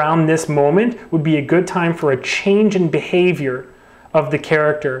 So around this moment would be a good time for a change in behavior of the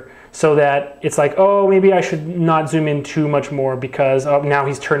character so that it's like, oh, maybe I should not zoom in too much more because now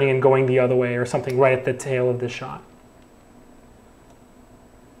he's turning and going the other way or something right at the tail of the shot.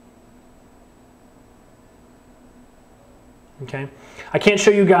 Okay, I can't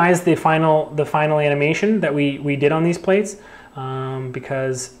show you guys the final animation that we did on these plates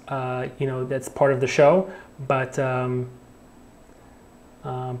because you know, that's part of the show. But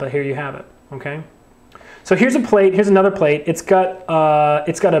here you have it. Okay, so here's a plate. Here's another plate. It's got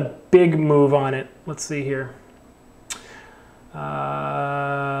a big move on it. Let's see here.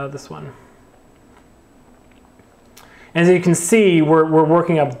 This one. As you can see, we're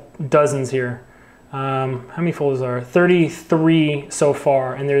working up dozens here. How many folders are there? 33 so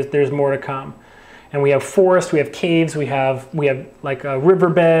far, and there's more to come. And we have forest, we have caves, we have like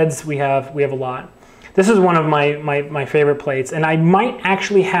riverbeds, we have a lot. This is one of my favorite plates, and I might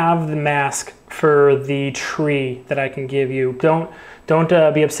actually have the mask for the tree that I can give you. Don't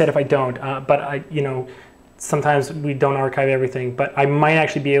be upset if I don't. But you know, sometimes we don't archive everything, but I might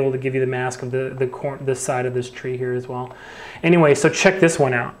actually be able to give you the mask of the side of this tree here as well. Anyway, so check this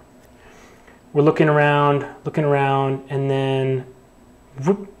one out. We're looking around, and then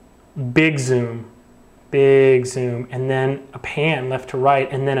whoop, big zoom, and then a pan left to right,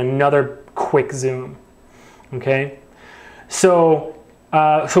 and then another quick zoom. Okay, so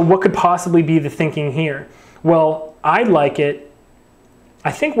what could possibly be the thinking here? Well, I like it.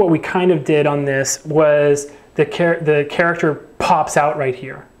 I think what we kind of did on this was the character pops out right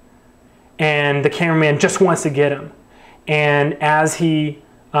here, and the cameraman just wants to get him, and as he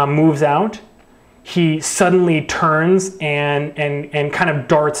moves out, he suddenly turns and kind of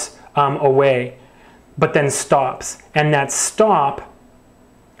darts away, but then stops. And that stop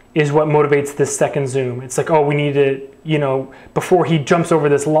is what motivates this second zoom. It's like, oh, we need to, you know, before he jumps over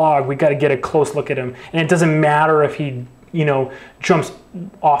this log, we got to get a close look at him. And it doesn't matter if he, you know, jumps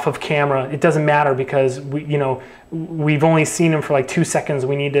off of camera. It doesn't matter because we've only seen him for like 2 seconds.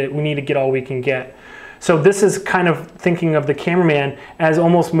 We need to get all we can get. So this is kind of thinking of the cameraman as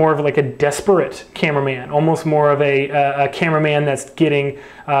almost more of like a desperate cameraman, almost more of a cameraman that's getting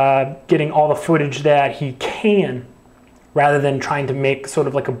all the footage that he can, rather than trying to make sort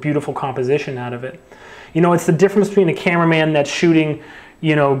of like a beautiful composition out of it. You know, it's the difference between a cameraman that's shooting,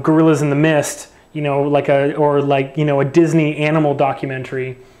 you know, gorillas in the mist, you know, like a Disney animal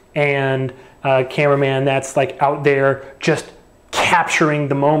documentary, and a cameraman that's like out there just capturing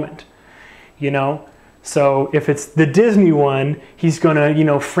the moment, you know. So if it's the Disney one, he's gonna, you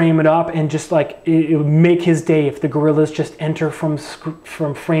know, frame it up and just like it would make his day if the gorillas just enter from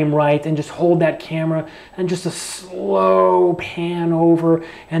frame right and just hold that camera and just a slow pan over,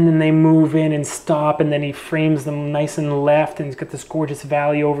 and then they move in and stop, and then he frames them nice and left, and he's got this gorgeous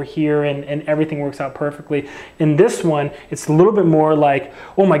valley over here, and everything works out perfectly. In this one, it's a little bit more like,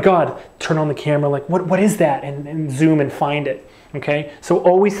 oh my God, turn on the camera, like what is that, and zoom and find it. Okay, so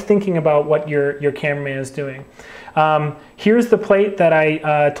always thinking about what your cameraman is doing. Here's the plate that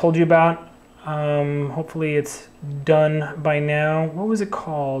I told you about. Hopefully it's done by now. What was it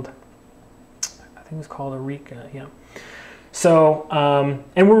called? I think it was called Eureka, yeah. So,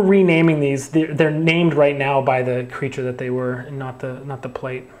 and we're renaming these. They're named right now by the creature that they were, and not the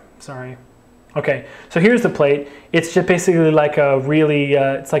plate, sorry. Okay, so here's the plate. It's just basically like a really,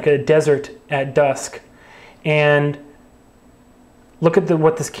 it's like a desert at dusk. And look at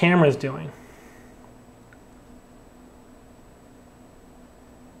what this camera is doing.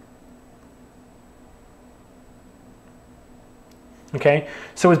 Okay,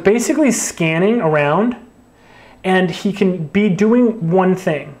 so it's basically scanning around, and he can be doing one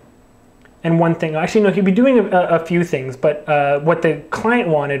thing. And one thing, actually no, he'd be doing a few things, but what the client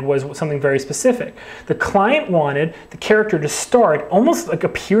wanted was something very specific. The client wanted the character to start almost like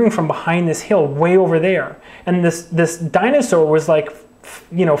appearing from behind this hill way over there. And this dinosaur was like,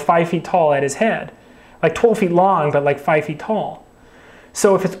 5 feet tall at his head, like 12 feet long, but like 5 feet tall.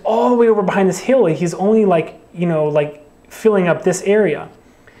 So if it's all the way over behind this hill, he's only like, like filling up this area.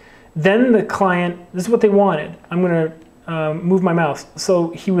 Then the client, this is what they wanted. I'm gonna move my mouse.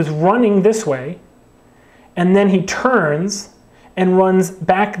 So he was running this way, and then he turns and runs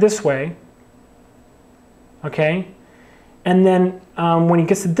back this way, okay? And then when he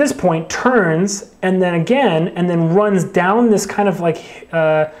gets to this point, turns, and then again, and then runs down this kind of like,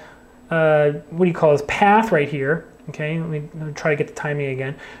 what do you call this, path right here, okay? Let me try to get the timing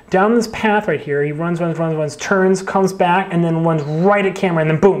again. Down this path right here, he runs, turns, comes back, and then runs right at camera, and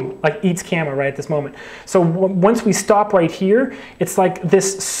then boom, like eats camera right at this moment. So once we stop right here, it's like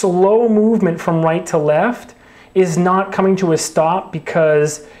this slow movement from right to left is not coming to a stop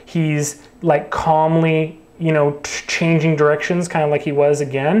because he's like calmly, changing directions, kind of like he was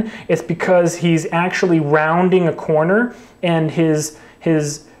again. It's because he's actually rounding a corner, and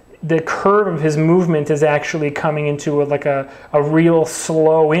the curve of his movement is actually coming into a real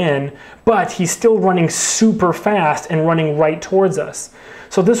slow in, but he's still running super fast and running right towards us.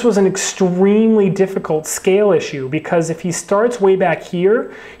 So this was an extremely difficult scale issue, because if he starts way back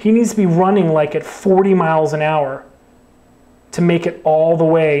here, he needs to be running like at 40 miles an hour to make it all the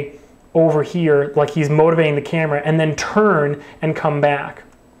way over here, like he's motivating the camera, and then turn and come back.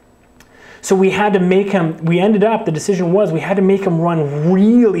 So we had to make him, the decision was we had to make him run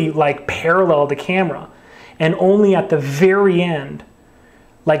really like parallel to camera, and only at the very end,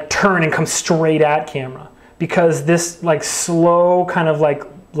 like turn and come straight at camera, because this like slow kind of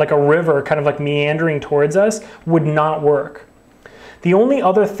like a river kind of like meandering towards us would not work. The only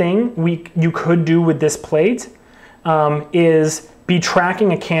other thing you could do with this plate is be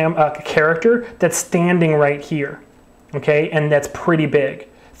tracking a character that's standing right here, okay, and that's pretty big.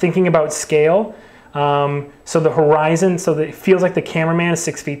 Thinking about scale, so the horizon, so that it feels like the cameraman is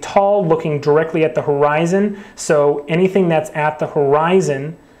 6 feet tall, looking directly at the horizon. So anything that's at the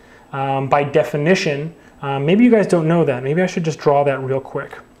horizon, by definition, maybe you guys don't know that. Maybe I should just draw that real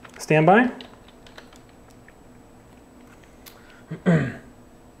quick. Stand by.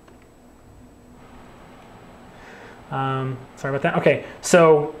 Sorry about that. Okay,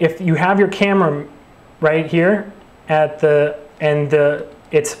 so if you have your camera right here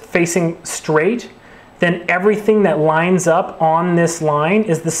it's facing straight, then everything that lines up on this line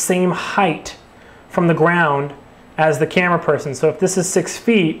is the same height from the ground as the camera person. So if this is 6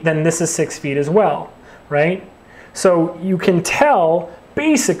 feet, then this is 6 feet as well, right? So you can tell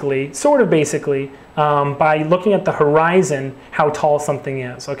basically, sort of basically, by looking at the horizon how tall something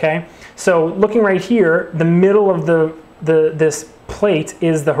is, okay? So looking right here, the middle of this plate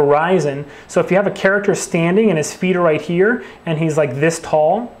is the horizon. So if you have a character standing and his feet are right here and he's like this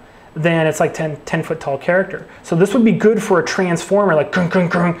tall, then it's like 10 foot tall character. So this would be good for a transformer like grung, grung,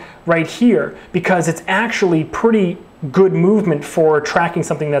 grung, right here, because it's actually pretty good movement for tracking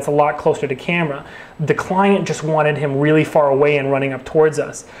something that's a lot closer to camera. The client just wanted him really far away and running up towards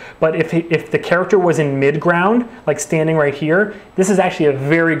us. But if the character was in mid-ground, like standing right here, this is actually a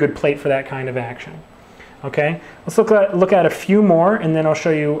very good plate for that kind of action. Okay, let's look at a few more, and then I'll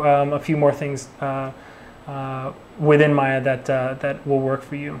show you a few more things within Maya that will work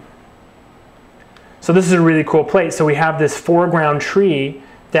for you. So this is a really cool plate. So we have this foreground tree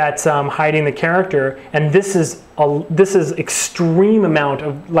that's hiding the character, and this is extreme amount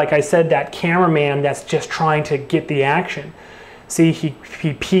of, like I said, that cameraman that's just trying to get the action. See, he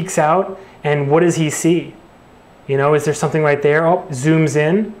peeks out, and what does he see? Is there something right there? Oh, zooms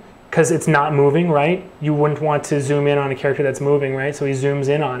in, because it's not moving, right? You wouldn't want to zoom in on a character that's moving, right? So he zooms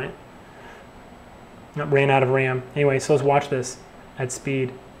in on it. Ran out of RAM. Anyway, so let's watch this at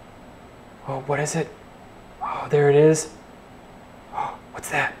speed. Oh, what is it? Oh, there it is. Oh, what's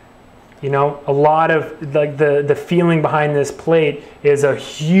that? A lot of like the feeling behind this plate is a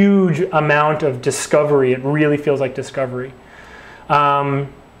huge amount of discovery. It really feels like discovery.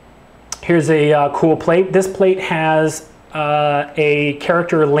 Here's a cool plate. This plate has a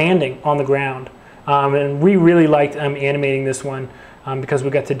character landing on the ground, and we really liked animating this one. because we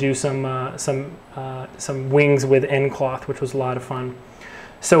got to do some wings with end cloth, which was a lot of fun.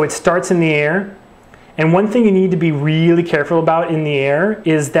 So it starts in the air. And one thing you need to be really careful about in the air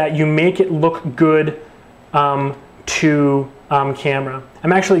is that you make it look good to camera.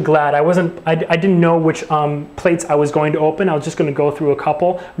 I'm actually glad I didn't know which plates I was going to open. I was just going to go through a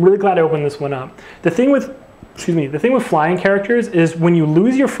couple. I'm really glad I opened this one up. The thing with flying characters is when you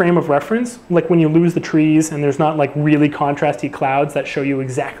lose your frame of reference, like when you lose the trees and there's not like really contrasty clouds that show you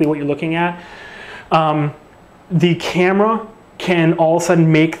exactly what you're looking at, the camera can all of a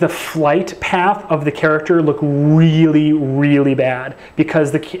sudden make the flight path of the character look really, really bad.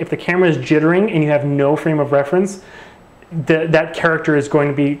 Because if the camera is jittering and you have no frame of reference, that character is going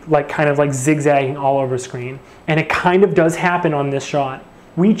to be like kind of like zigzagging all over screen. And it kind of does happen on this shot.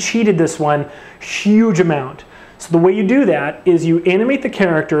 We cheated this one huge amount. So the way you do that is you animate the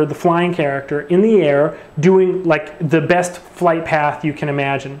character, the flying character, in the air, doing like the best flight path you can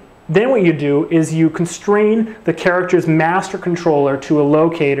imagine. Then what you do is you constrain the character's master controller to a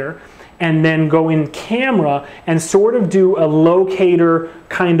locator and then go in camera and sort of do a locator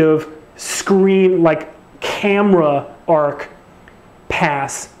kind of screen, like camera arc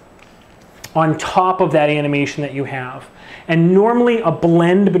pass on top of that animation that you have. And normally a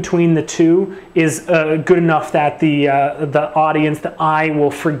blend between the two is good enough that the audience, the eye,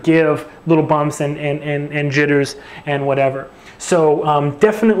 will forgive little bumps and jitters and whatever. So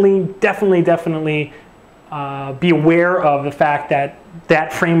definitely be aware of the fact that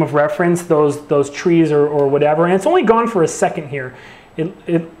that frame of reference, those trees or whatever, and it's only gone for a second here.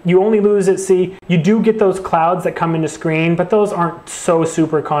 You only lose it, see, you do get those clouds that come into screen, but those aren't so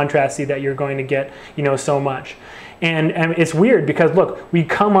super contrasty that you're going to get, you know, so much. And it's weird because look, we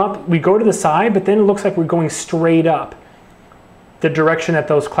come up, we go to the side, but then it looks like we're going straight up the direction that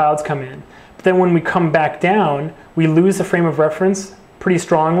those clouds come in. But then when we come back down, we lose the frame of reference pretty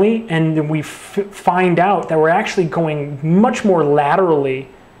strongly, and then we find out that we're actually going much more laterally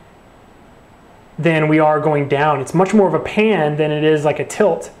than we are going down. It's much more of a pan than it is like a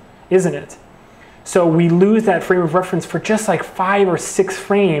tilt, isn't it? So we lose that frame of reference for just like 5 or 6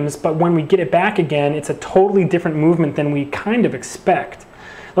 frames, but when we get it back again, it's a totally different movement than we kind of expect.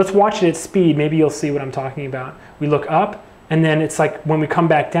 Let's watch it at speed, maybe you'll see what I'm talking about. We look up, and then it's like when we come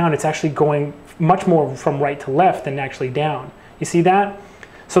back down, it's actually going much more from right to left than actually down. You see that?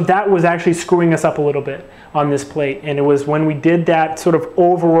 So that was actually screwing us up a little bit on this plate, and it was when we did that sort of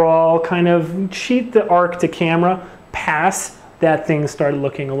overall kind of cheat the arc to camera pass that things started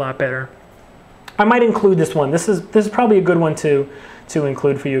looking a lot better. I might include this one. This is probably a good one to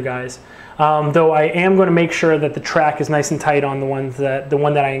include for you guys. Though I am going to make sure that the track is nice and tight on the one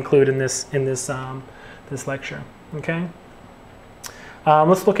that I include in this this lecture. Okay.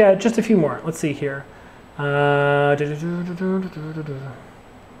 Let's look at just a few more. Let's see here.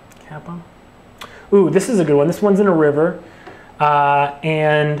 Kappa. Ooh, this is a good one. This one's in a river,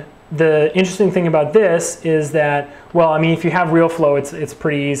 and the interesting thing about this is that, well, I mean, if you have real flow, it's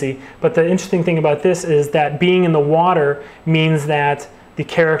pretty easy. But the interesting thing about this is that being in the water means that the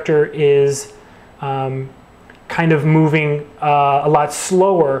character is kind of moving a lot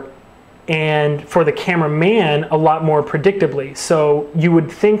slower, and for the cameraman, a lot more predictably. So you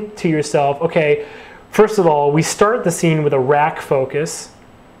would think to yourself, okay, first of all, we start the scene with a rack focus.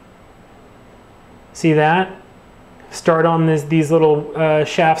 See that? Start on these little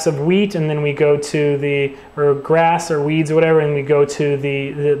shafts of wheat, and then we go to or grass or weeds or whatever, and we go to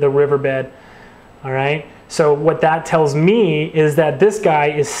the riverbed. All right. So what that tells me is that this guy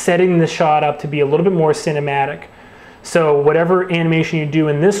is setting the shot up to be a little bit more cinematic. So whatever animation you do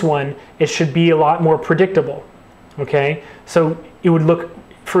in this one, it should be a lot more predictable. Okay. So it would look,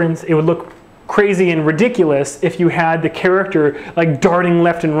 for instance, it would look crazy and ridiculous if you had the character like darting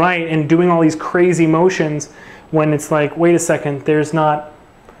left and right and doing all these crazy motions, when it's like, wait a second, there's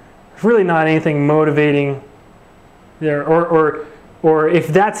really not anything motivating there, or if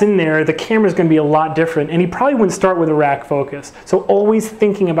that's in there, the camera's going to be a lot different, and he probably wouldn't start with a rack focus. So always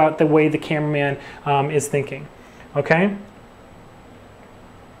thinking about the way the cameraman is thinking. Okay.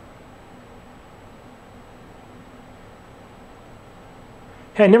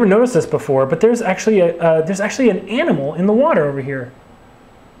 Hey, I never noticed this before, but there's actually an animal in the water over here.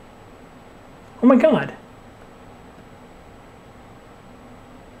 Oh my God.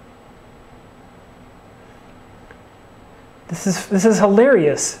 This is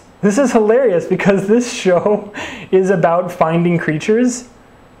hilarious. This is hilarious because this show is about finding creatures,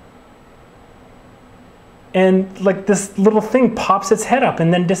 and like this little thing pops its head up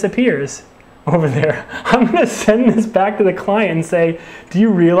and then disappears over there. I'm going to send this back to the client and say, do you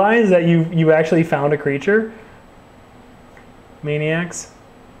realize that you actually found a creature? Maniacs.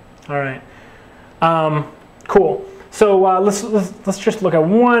 All right. Cool. So let's just look at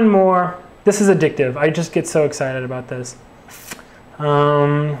one more. This is addictive. I just get so excited about this.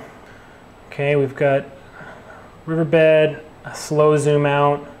 Okay, we've got riverbed, a slow zoom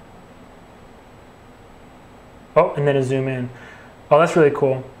out. Oh, and then a zoom in. Oh, that's really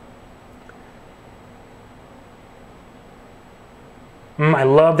cool. I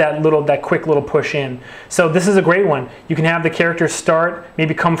love that quick little push in. So this is a great one. You can have the character start,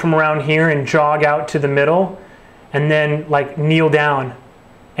 maybe come from around here and jog out to the middle, and then like kneel down.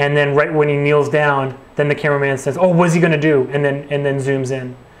 And then right when he kneels down, then the cameraman says, "Oh, what's he gonna do?" And then zooms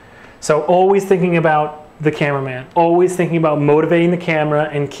in. So always thinking about the cameraman, always thinking about motivating the camera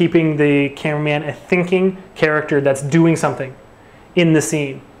and keeping the cameraman a thinking character that's doing something in the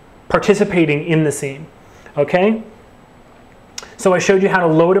scene, participating in the scene. Okay? So I showed you how to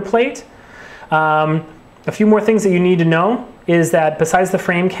load a plate. A few more things that you need to know is that besides the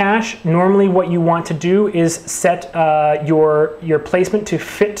frame cache, normally what you want to do is set your placement to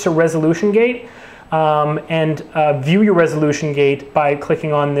fit to resolution gate and view your resolution gate by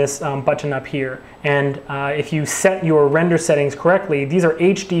clicking on this button up here. And if you set your render settings correctly, these are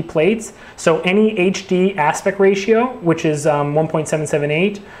HD plates, so any HD aspect ratio, which is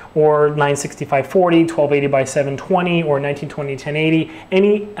 1.778 or 965/40, 1280 by 720, or 1920 1080,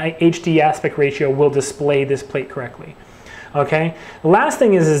 any HD aspect ratio will display this plate correctly. Okay. The last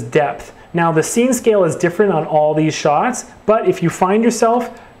thing is depth. Now the scene scale is different on all these shots, but if you find yourself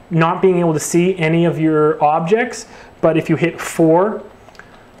not being able to see any of your objects, but if you hit 4,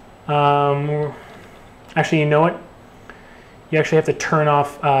 actually, you know what? You actually have to turn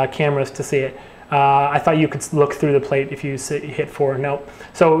off cameras to see it. I thought you could look through the plate if you hit 4. Nope.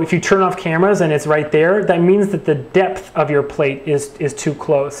 So if you turn off cameras and it's right there, that means that the depth of your plate is too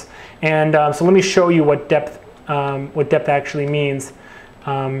close. And so let me show you what depth actually means.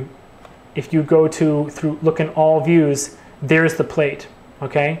 If you go through look in all views, there's the plate.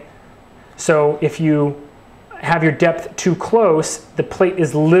 Okay, so if you have your depth too close, the plate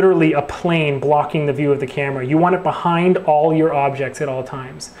is literally a plane blocking the view of the camera. You want it behind all your objects at all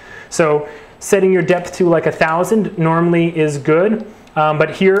times. So setting your depth to like 1,000 normally is good,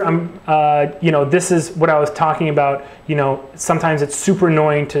 but here this is what I was talking about. Sometimes it's super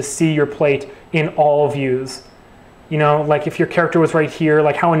annoying to see your plate in all views. Like if your character was right here,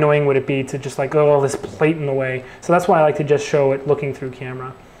 like how annoying would it be to just like, oh, this plate in the way. So that's why I like to just show it looking through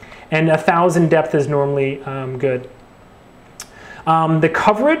camera. And 1,000 depth is normally good. The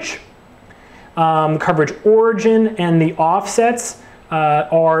coverage origin and the offsets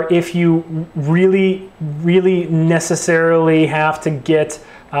are if you really, really necessarily have to get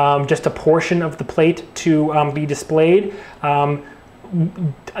just a portion of the plate to be displayed.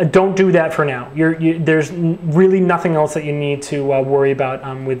 Don't do that for now. There's really nothing else that you need to worry about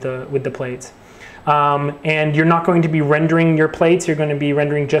with the plates. And you're not going to be rendering your plates. You're going to be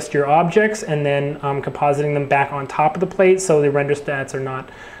rendering just your objects and then compositing them back on top of the plate. So the render stats are not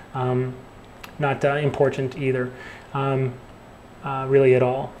important either, really at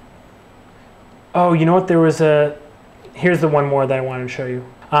all. Oh, you know what? Here's the one more that I wanted to show you.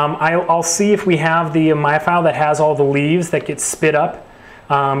 I'll see if we have the Maya file that has all the leaves that get spit up,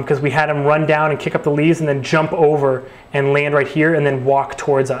 because we had them run down and kick up the leaves and then jump over and land right here and then walk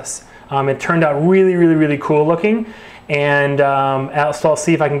towards us. It turned out really, really, really cool looking, and so I'll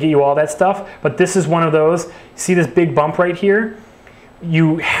see if I can get you all that stuff. But this is one of those. See this big bump right here?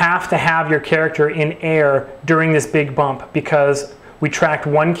 You have to have your character in air during this big bump, because we tracked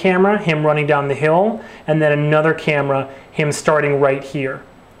one camera, him running down the hill, and then another camera, him starting right here.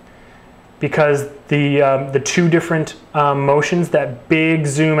 Because the two different motions, that big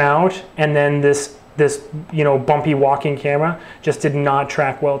zoom out and then this bumpy walking camera, just did not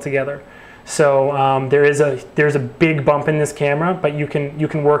track well together. So there's a big bump in this camera, but you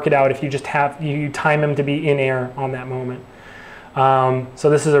can work it out if you just you time him to be in air on that moment. So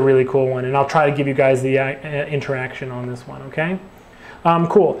this is a really cool one, and I'll try to give you guys the interaction on this one. Okay,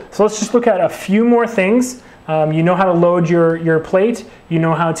 cool. So let's just look at a few more things. You know how to load your plate. You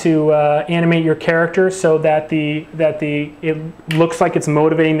know how to animate your character so that it looks like it's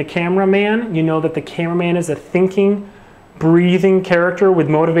motivating the cameraman. You know that the cameraman is a thinking, breathing character with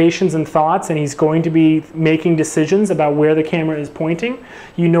motivations and thoughts, and he's going to be making decisions about where the camera is pointing.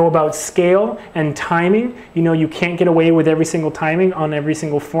 You know about scale and timing. You know you can't get away with every single timing on every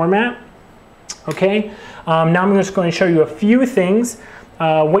single format. Okay. Now I'm just going to show you a few things.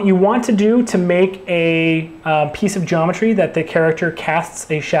 What you want to do to make a piece of geometry that the character casts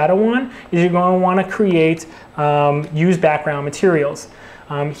a shadow on is you're going to want to create use background materials.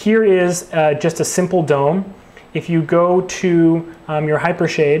 Here is just a simple dome. if you go to your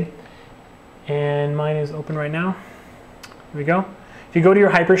hypershade, and mine is open right now, here we go. If you go to your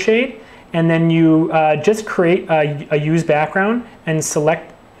hypershade, and then you just create a use background and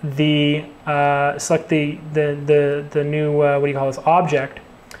select the new what do you call this, object.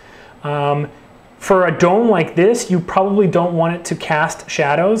 For a dome like this, you probably don't want it to cast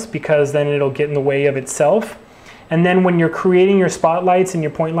shadows because then it'll get in the way of itself. And then when you're creating your spotlights and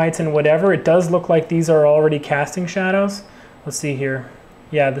your point lights and whatever, it does look like these are already casting shadows. Let's see here.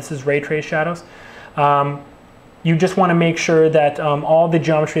 Yeah, this is ray trace shadows. You just want to make sure that all the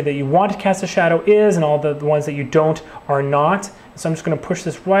geometry that you want to cast a shadow is, and all the ones that you don't are not. So I'm just going to push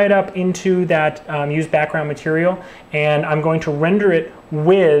this right up into that use background material, and I'm going to render it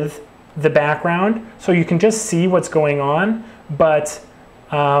with the background so you can just see what's going on. But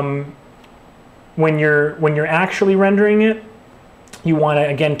when you're actually rendering it, you want to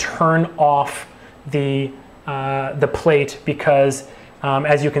again turn off the plate, because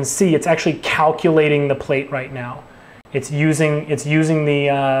as you can see, it's actually calculating the plate right now. It's using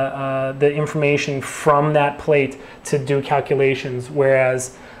the information from that plate to do calculations.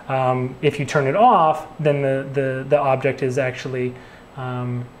 Whereas if you turn it off, then the object is actually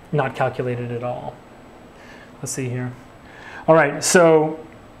not calculated at all. Let's see here. All right, so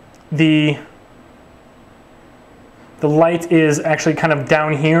the light is actually kind of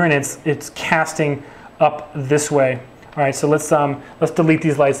down here, and it's casting up this way. All right, so let's delete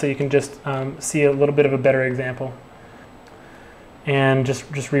these lights so you can just see a little bit of a better example, and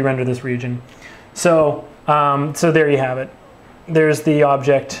just re-render this region. So so there you have it. There's the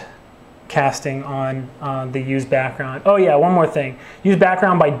object casting on the use background. Oh yeah, one more thing. Use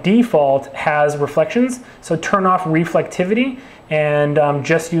background by default has reflections, so turn off reflectivity and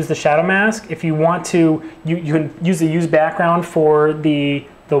just use the shadow mask. If you want to, you can use the use background for the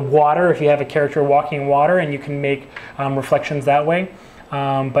water if you have a character walking in water, and you can make reflections that way.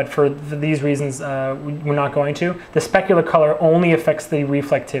 But for these reasons, we're not going to. The specular color only affects the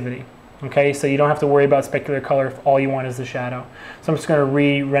reflectivity. Okay, so you don't have to worry about specular color if all you want is the shadow. So I'm just going to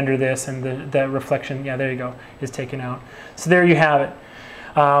re-render this, and the reflection, yeah, there you go, is taken out. So there you have it.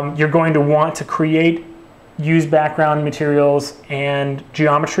 You're going to want to create use background materials and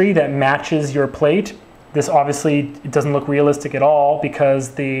geometry that matches your plate. This obviously, it doesn't look realistic at all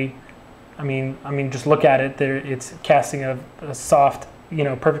because I mean, just look at it. It's casting a soft,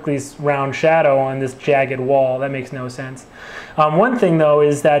 perfectly round shadow on this jagged wall. That makes no sense. One thing though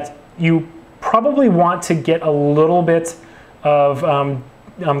is that you probably want to get a little bit of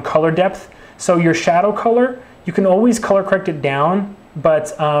color depth. So your shadow color, you can always color correct it down,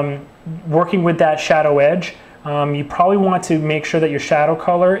 but working with that shadow edge, you probably want to make sure that your shadow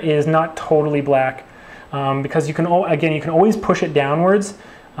color is not totally black, because you can always push it downwards,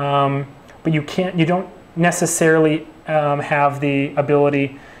 but you don't necessarily have the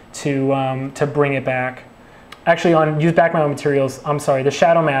ability to bring it back. Actually, on use background materials, I'm sorry, the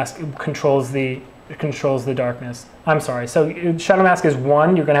shadow mask controls the darkness. I'm sorry. So shadow mask is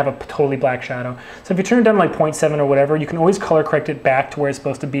 1, you're going to have a totally black shadow. So if you turn it down to like 0.7 or whatever, you can always color correct it back to where it's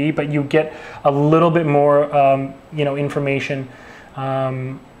supposed to be, but you get a little bit more information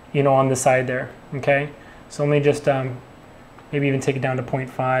on the side there. Okay, so let me just maybe even take it down to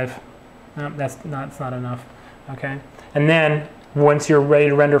 0.5. No, that's not enough. Okay, and then once you're ready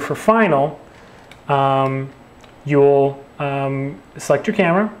to render for final, you'll select your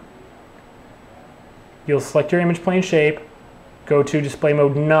camera, you'll select your image plane shape, go to display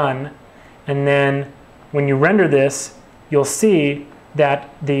mode none, and then when you render this, you'll see that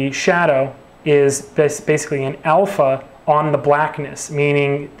the shadow is basically an alpha on the blackness,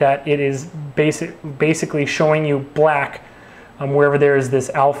 meaning that it is basically showing you black wherever there is this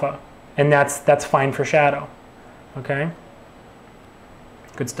alpha, and that's fine for shadow. Okay,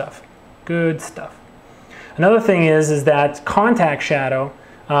 good stuff. Good stuff. Another thing is that contact shadow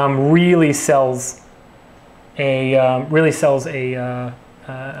really sells an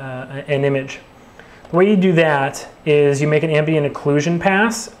image. The way you do that is you make an ambient occlusion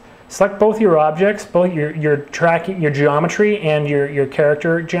pass. Select both your objects, both your geometry and your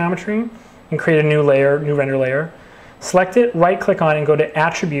character geometry, and create a new render layer. Select it, right-click on it, and go to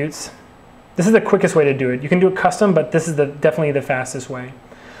Attributes. This is the quickest way to do it. You can do it custom, but this is definitely the fastest way.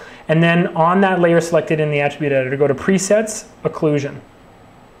 And then on that layer selected in the attribute editor, go to Presets, Occlusion.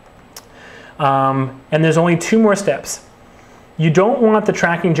 And there's only 2 more steps. You don't want the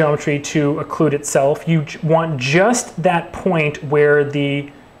tracking geometry to occlude itself. You want just that point where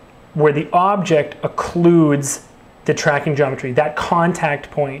the object occludes the tracking geometry, that contact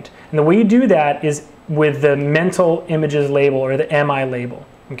point. And the way you do that is with the mental images label, or the MI label.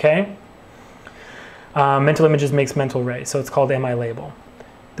 Okay? Mental images makes mental ray, so it's called MI label.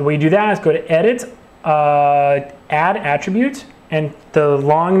 The way you do that is go to edit, add attribute, and the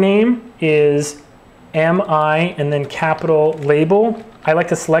long name is MI and then capital label. I like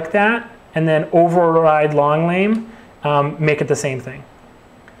to select that and then override long name, make it the same thing.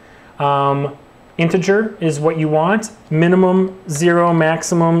 Integer is what you want. Minimum 0,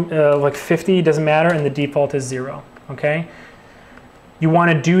 maximum like 50, doesn't matter, and the default is 0, okay? You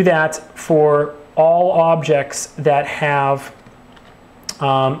want to do that for all objects that have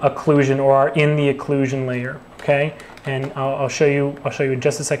occlusion or are in the occlusion layer, okay? And I'll show you in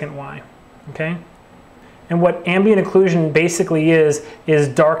just a second why, okay? And what ambient occlusion basically is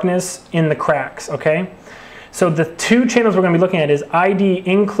darkness in the cracks, okay? So the two channels we're going to be looking at is ID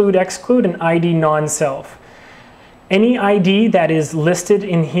include exclude and ID non-self. Any ID that is listed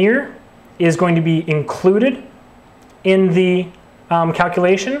in here is going to be included in the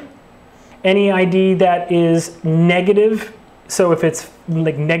calculation. Any ID that is negative, so if it's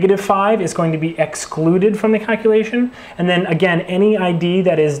like -5, is going to be excluded from the calculation. And then again, any ID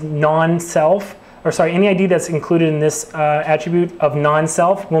that is non-self, or sorry, any ID that's included in this attribute of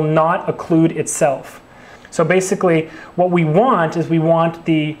non-self will not occlude itself. So basically, what we want is we want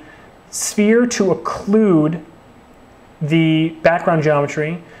the sphere to occlude the background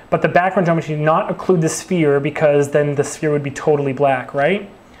geometry, but the background geometry not occlude the sphere, because then the sphere would be totally black, right?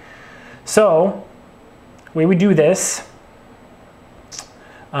 So the way we do this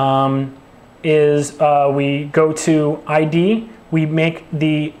is we go to ID, we make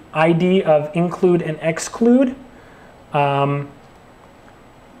the ID of include and exclude, let's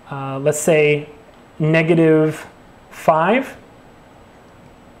say -5,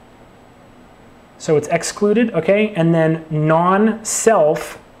 so it's excluded, okay? And then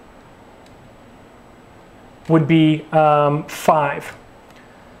non-self would be 5.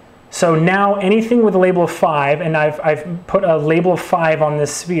 So now anything with a label of 5, and I've put a label of 5 on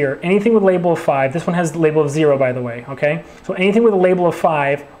this sphere, anything with a label of 5, this one has the label of 0 by the way, okay? So anything with a label of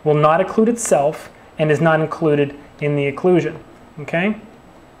 5 will not occlude itself and is not included in the occlusion, okay?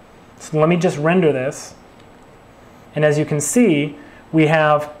 So let me just render this. And as you can see, we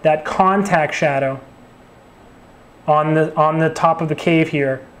have that contact shadow on the top of the cave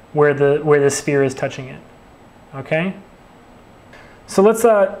here where the sphere is touching it. Okay? So let's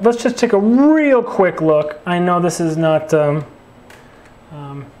just take a real quick look. I know this is not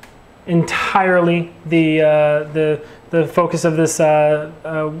entirely the focus of this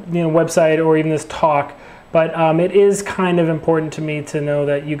website or even this talk, but it is kind of important to me to know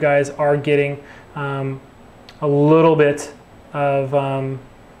that you guys are getting a little bit of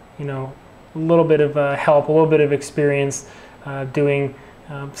help, a little bit of experience doing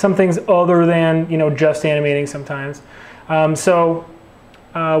some things other than just animating sometimes.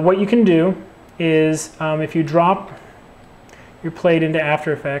 What you can do is if you drop your plate into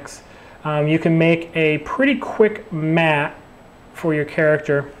After Effects, you can make a pretty quick matte for your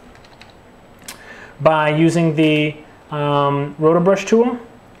character by using the roto brush tool.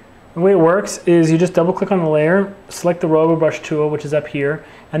 The way it works is you just double click on the layer, select the roto brush tool, which is up here,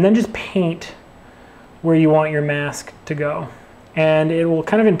 and then just paint where you want your mask to go. And it will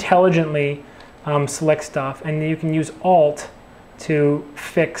kind of intelligently select stuff, and you can use Alt to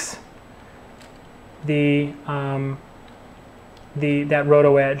fix that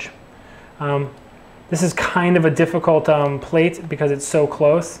roto edge. This is kind of a difficult plate because it's so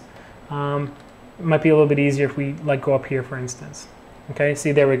close. It might be a little bit easier if we go up here, for instance. Okay,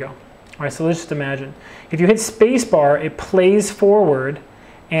 see, there we go. All right, so let's just imagine. If you hit spacebar, it plays forward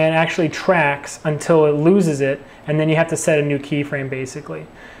and actually tracks until it loses it, and then you have to set a new keyframe, basically.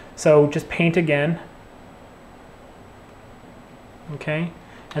 So just paint again. Okay,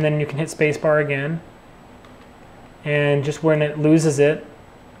 and then you can hit spacebar again. And just when it loses it,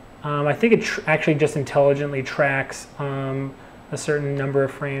 I think it actually just intelligently tracks a certain number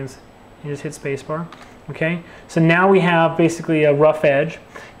of frames. You just hit spacebar. Okay, so now we have basically a rough edge.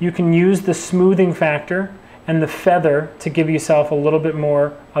 You can use the smoothing factor and the feather to give yourself a little bit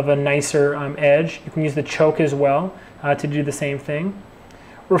more of a nicer edge. You can use the choke as well to do the same thing.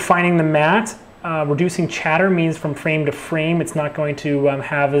 Refining the matte, reducing chatter means from frame to frame it's not going to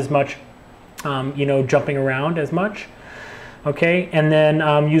have as much jumping around as much. Okay, and then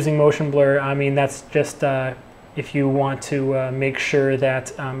using motion blur, I mean that's just if you want to make sure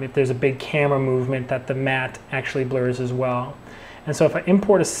that if there's a big camera movement that the matte actually blurs as well. And so if I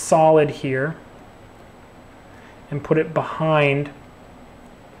import a solid here and put it behind,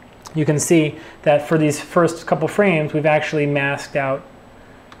 you can see that for these first couple frames we've actually masked out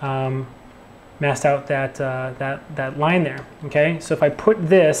that line there. Okay, so if I put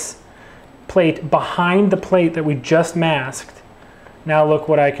this plate behind the plate that we just masked. Now look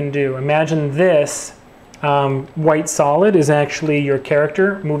what I can do. Imagine this white solid is actually your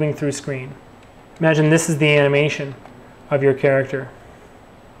character moving through screen. Imagine this is the animation of your character.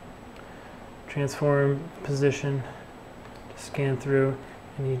 Transform, position, scan through,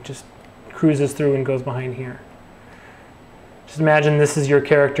 and he just cruises through and goes behind here. Just imagine this is your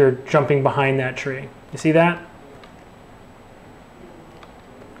character jumping behind that tree. You see that?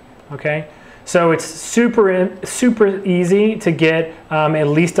 Okay, so it's super easy to get at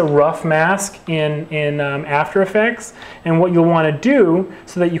least a rough mask in After Effects. And what you'll want to do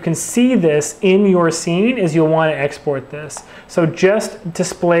so that you can see this in your scene is you'll want to export this. So just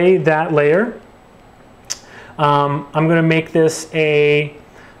display that layer. I'm going to make this a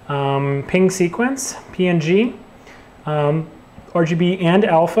ping sequence, PNG, RGB and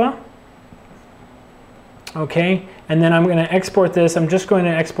alpha. Okay, and then I'm going to export this. I'm just going to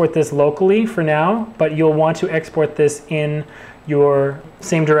export this locally for now, but you'll want to export this in your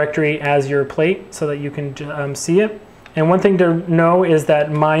same directory as your plate so that you can see it. And one thing to know is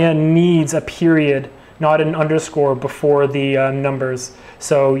that Maya needs a period, not an underscore before the numbers.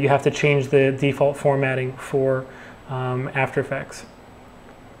 So you have to change the default formatting for After Effects.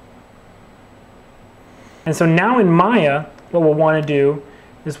 And so now in Maya, what we'll want to do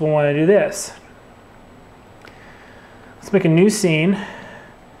is we'll want to do this. Let's make a new scene.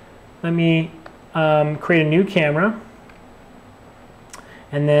 Let me create a new camera.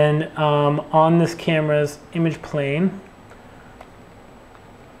 And then on this camera's image plane,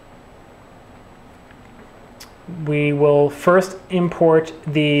 we will first import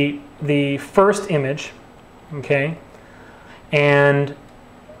the first image, okay? And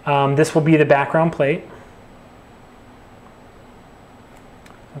this will be the background plate.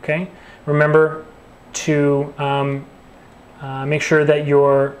 Okay, remember to make sure that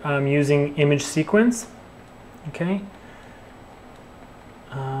you're using image sequence. Okay,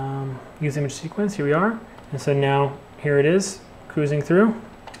 use image sequence, here we are. And so now here it is, cruising through.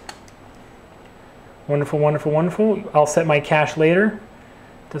 Wonderful, wonderful, wonderful. I'll set my cache later.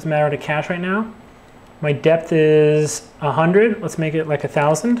 Doesn't matter to cache right now. My depth is 100. Let's make it like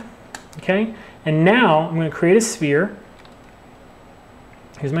 1,000. Okay, and now I'm going to create a sphere.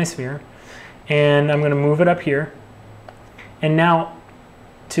 Here's my sphere, and I'm going to move it up here. And now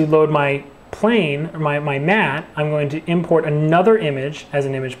to load my plane, or my mat, I'm going to import another image as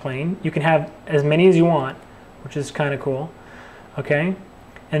an image plane. You can have as many as you want, which is kind of cool. Okay,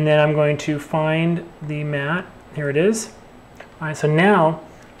 and then I'm going to find the mat. Here it is. All right, so now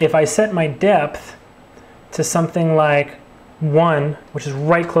if I set my depth to something like 1, which is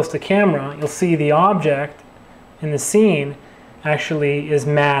right close to camera, you'll see the object in the scene actually is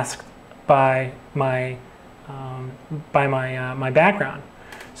masked by my my background.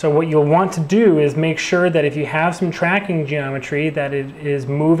 So what you'll want to do is make sure that if you have some tracking geometry that it is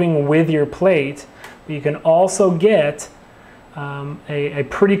moving with your plate, but you can also get a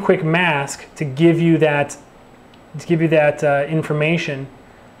pretty quick mask to give you that information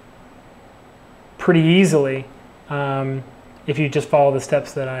pretty easily if you just follow the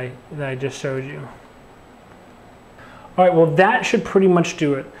steps that I just showed you. All right, well, that should pretty much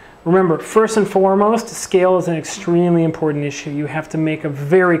do it. Remember, first and foremost, scale is an extremely important issue. You have to make a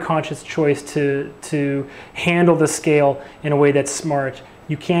very conscious choice to handle the scale in a way that's smart.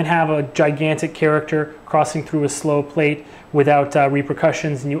 You can't have a gigantic character crossing through a slow plate without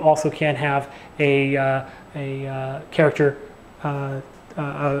repercussions, and you also can't have a character,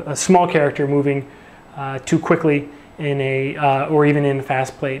 a small character moving too quickly in a or even in a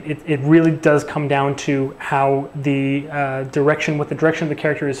fast plate. It really does come down to how the what the direction of the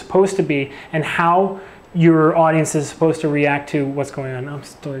character is supposed to be, and how your audience is supposed to react to what's going on. I'm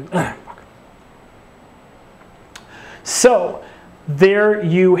still so there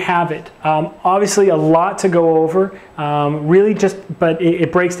you have it. Obviously a lot to go over, really but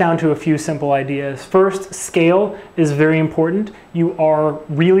it breaks down to a few simple ideas. First, scale is very important. You are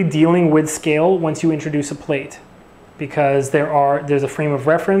really dealing with scale once you introduce a plate, because there's a frame of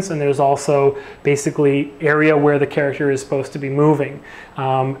reference, and there's also basically area where the character is supposed to be moving.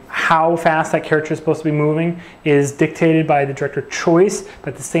 How fast that character is supposed to be moving is dictated by the director choice,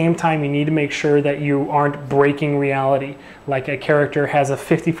 but at the same time you need to make sure that you aren't breaking reality. Like a character has a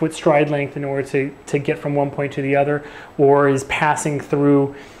 50-foot stride length in order to get from one point to the other, or is passing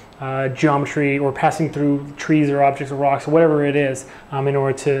through geometry, or passing through trees or objects or rocks or whatever it is, in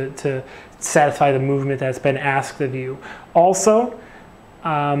order to satisfy the movement that's been asked of you. Also,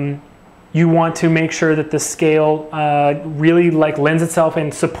 You want to make sure that the scale really like lends itself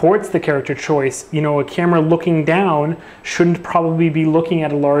and supports the character choice. You know, a camera looking down shouldn't probably be looking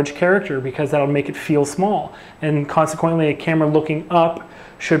at a large character because that'll make it feel small. And consequently, a camera looking up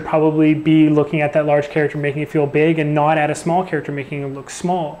should probably be looking at that large character, making it feel big, and not at a small character, making it look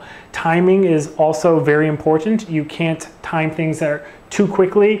small. Timing is also very important. You can't time things that are too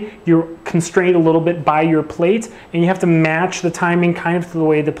quickly. You're constrained a little bit by your plate, and you have to match the timing kind of to the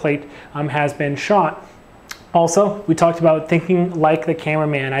way the plate has been shot. Also, we talked about thinking like the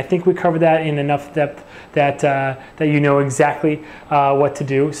cameraman. I think we covered that in enough depth that that you know exactly what to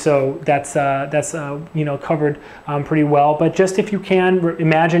do. So that's you know, covered pretty well. But just if you can,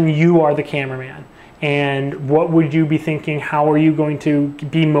 imagine you are the cameraman. And what would you be thinking? How are you going to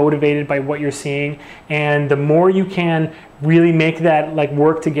be motivated by what you're seeing? And the more you can really make that like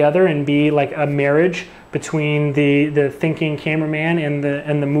work together and be like a marriage between the thinking cameraman and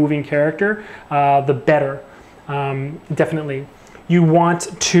the moving character, the better. Definitely. You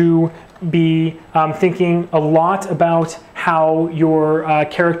want to be thinking a lot about how your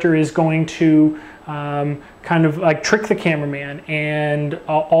character is going to kind of like trick the cameraman, and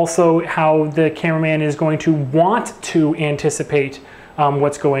also how the cameraman is going to want to anticipate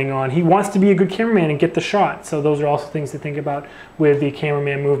what's going on. He wants to be a good cameraman and get the shot. So those are also things to think about with the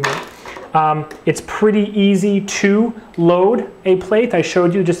cameraman movement. It's pretty easy to load a plate. I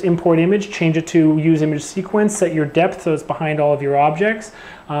showed you just import image, change it to use image sequence, set your depth so it's behind all of your objects.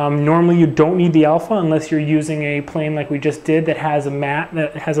 Normally you don't need the alpha unless you're using a plane like we just did that has a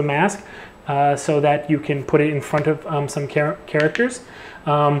mask. So that you can put it in front of some characters.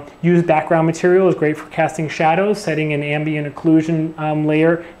 Use background material is great for casting shadows. Setting an ambient occlusion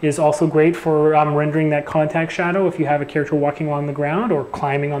layer is also great for rendering that contact shadow if you have a character walking along the ground or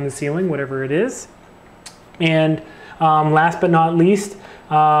climbing on the ceiling, whatever it is. And last but not least,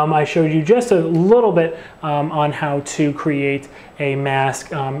 I showed you just a little bit on how to create a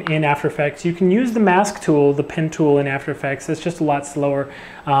mask in After Effects. You can use the mask tool, the pen tool in After Effects. It's just a lot slower.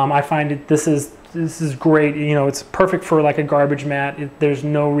 I find it this is great. You know, it's perfect for like a garbage mat. There's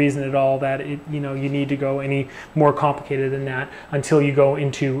no reason at all that you need to go any more complicated than that until you go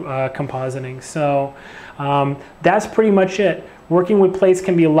into compositing. So that's pretty much it. Working with plates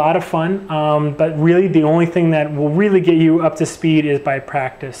can be a lot of fun, but really the only thing that will really get you up to speed is by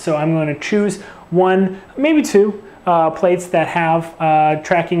practice. So I'm going to choose one, maybe two plates that have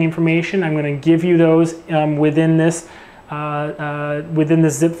tracking information. I'm going to give you those within this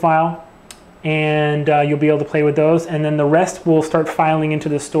zip file, and you'll be able to play with those. And then the rest will start filing into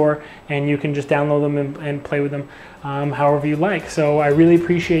the store, and you can just download them and play with them however you like. So I really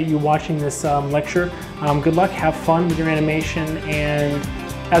appreciate you watching this lecture. Good luck, have fun with your animation, and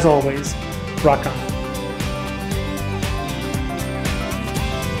as always, rock on.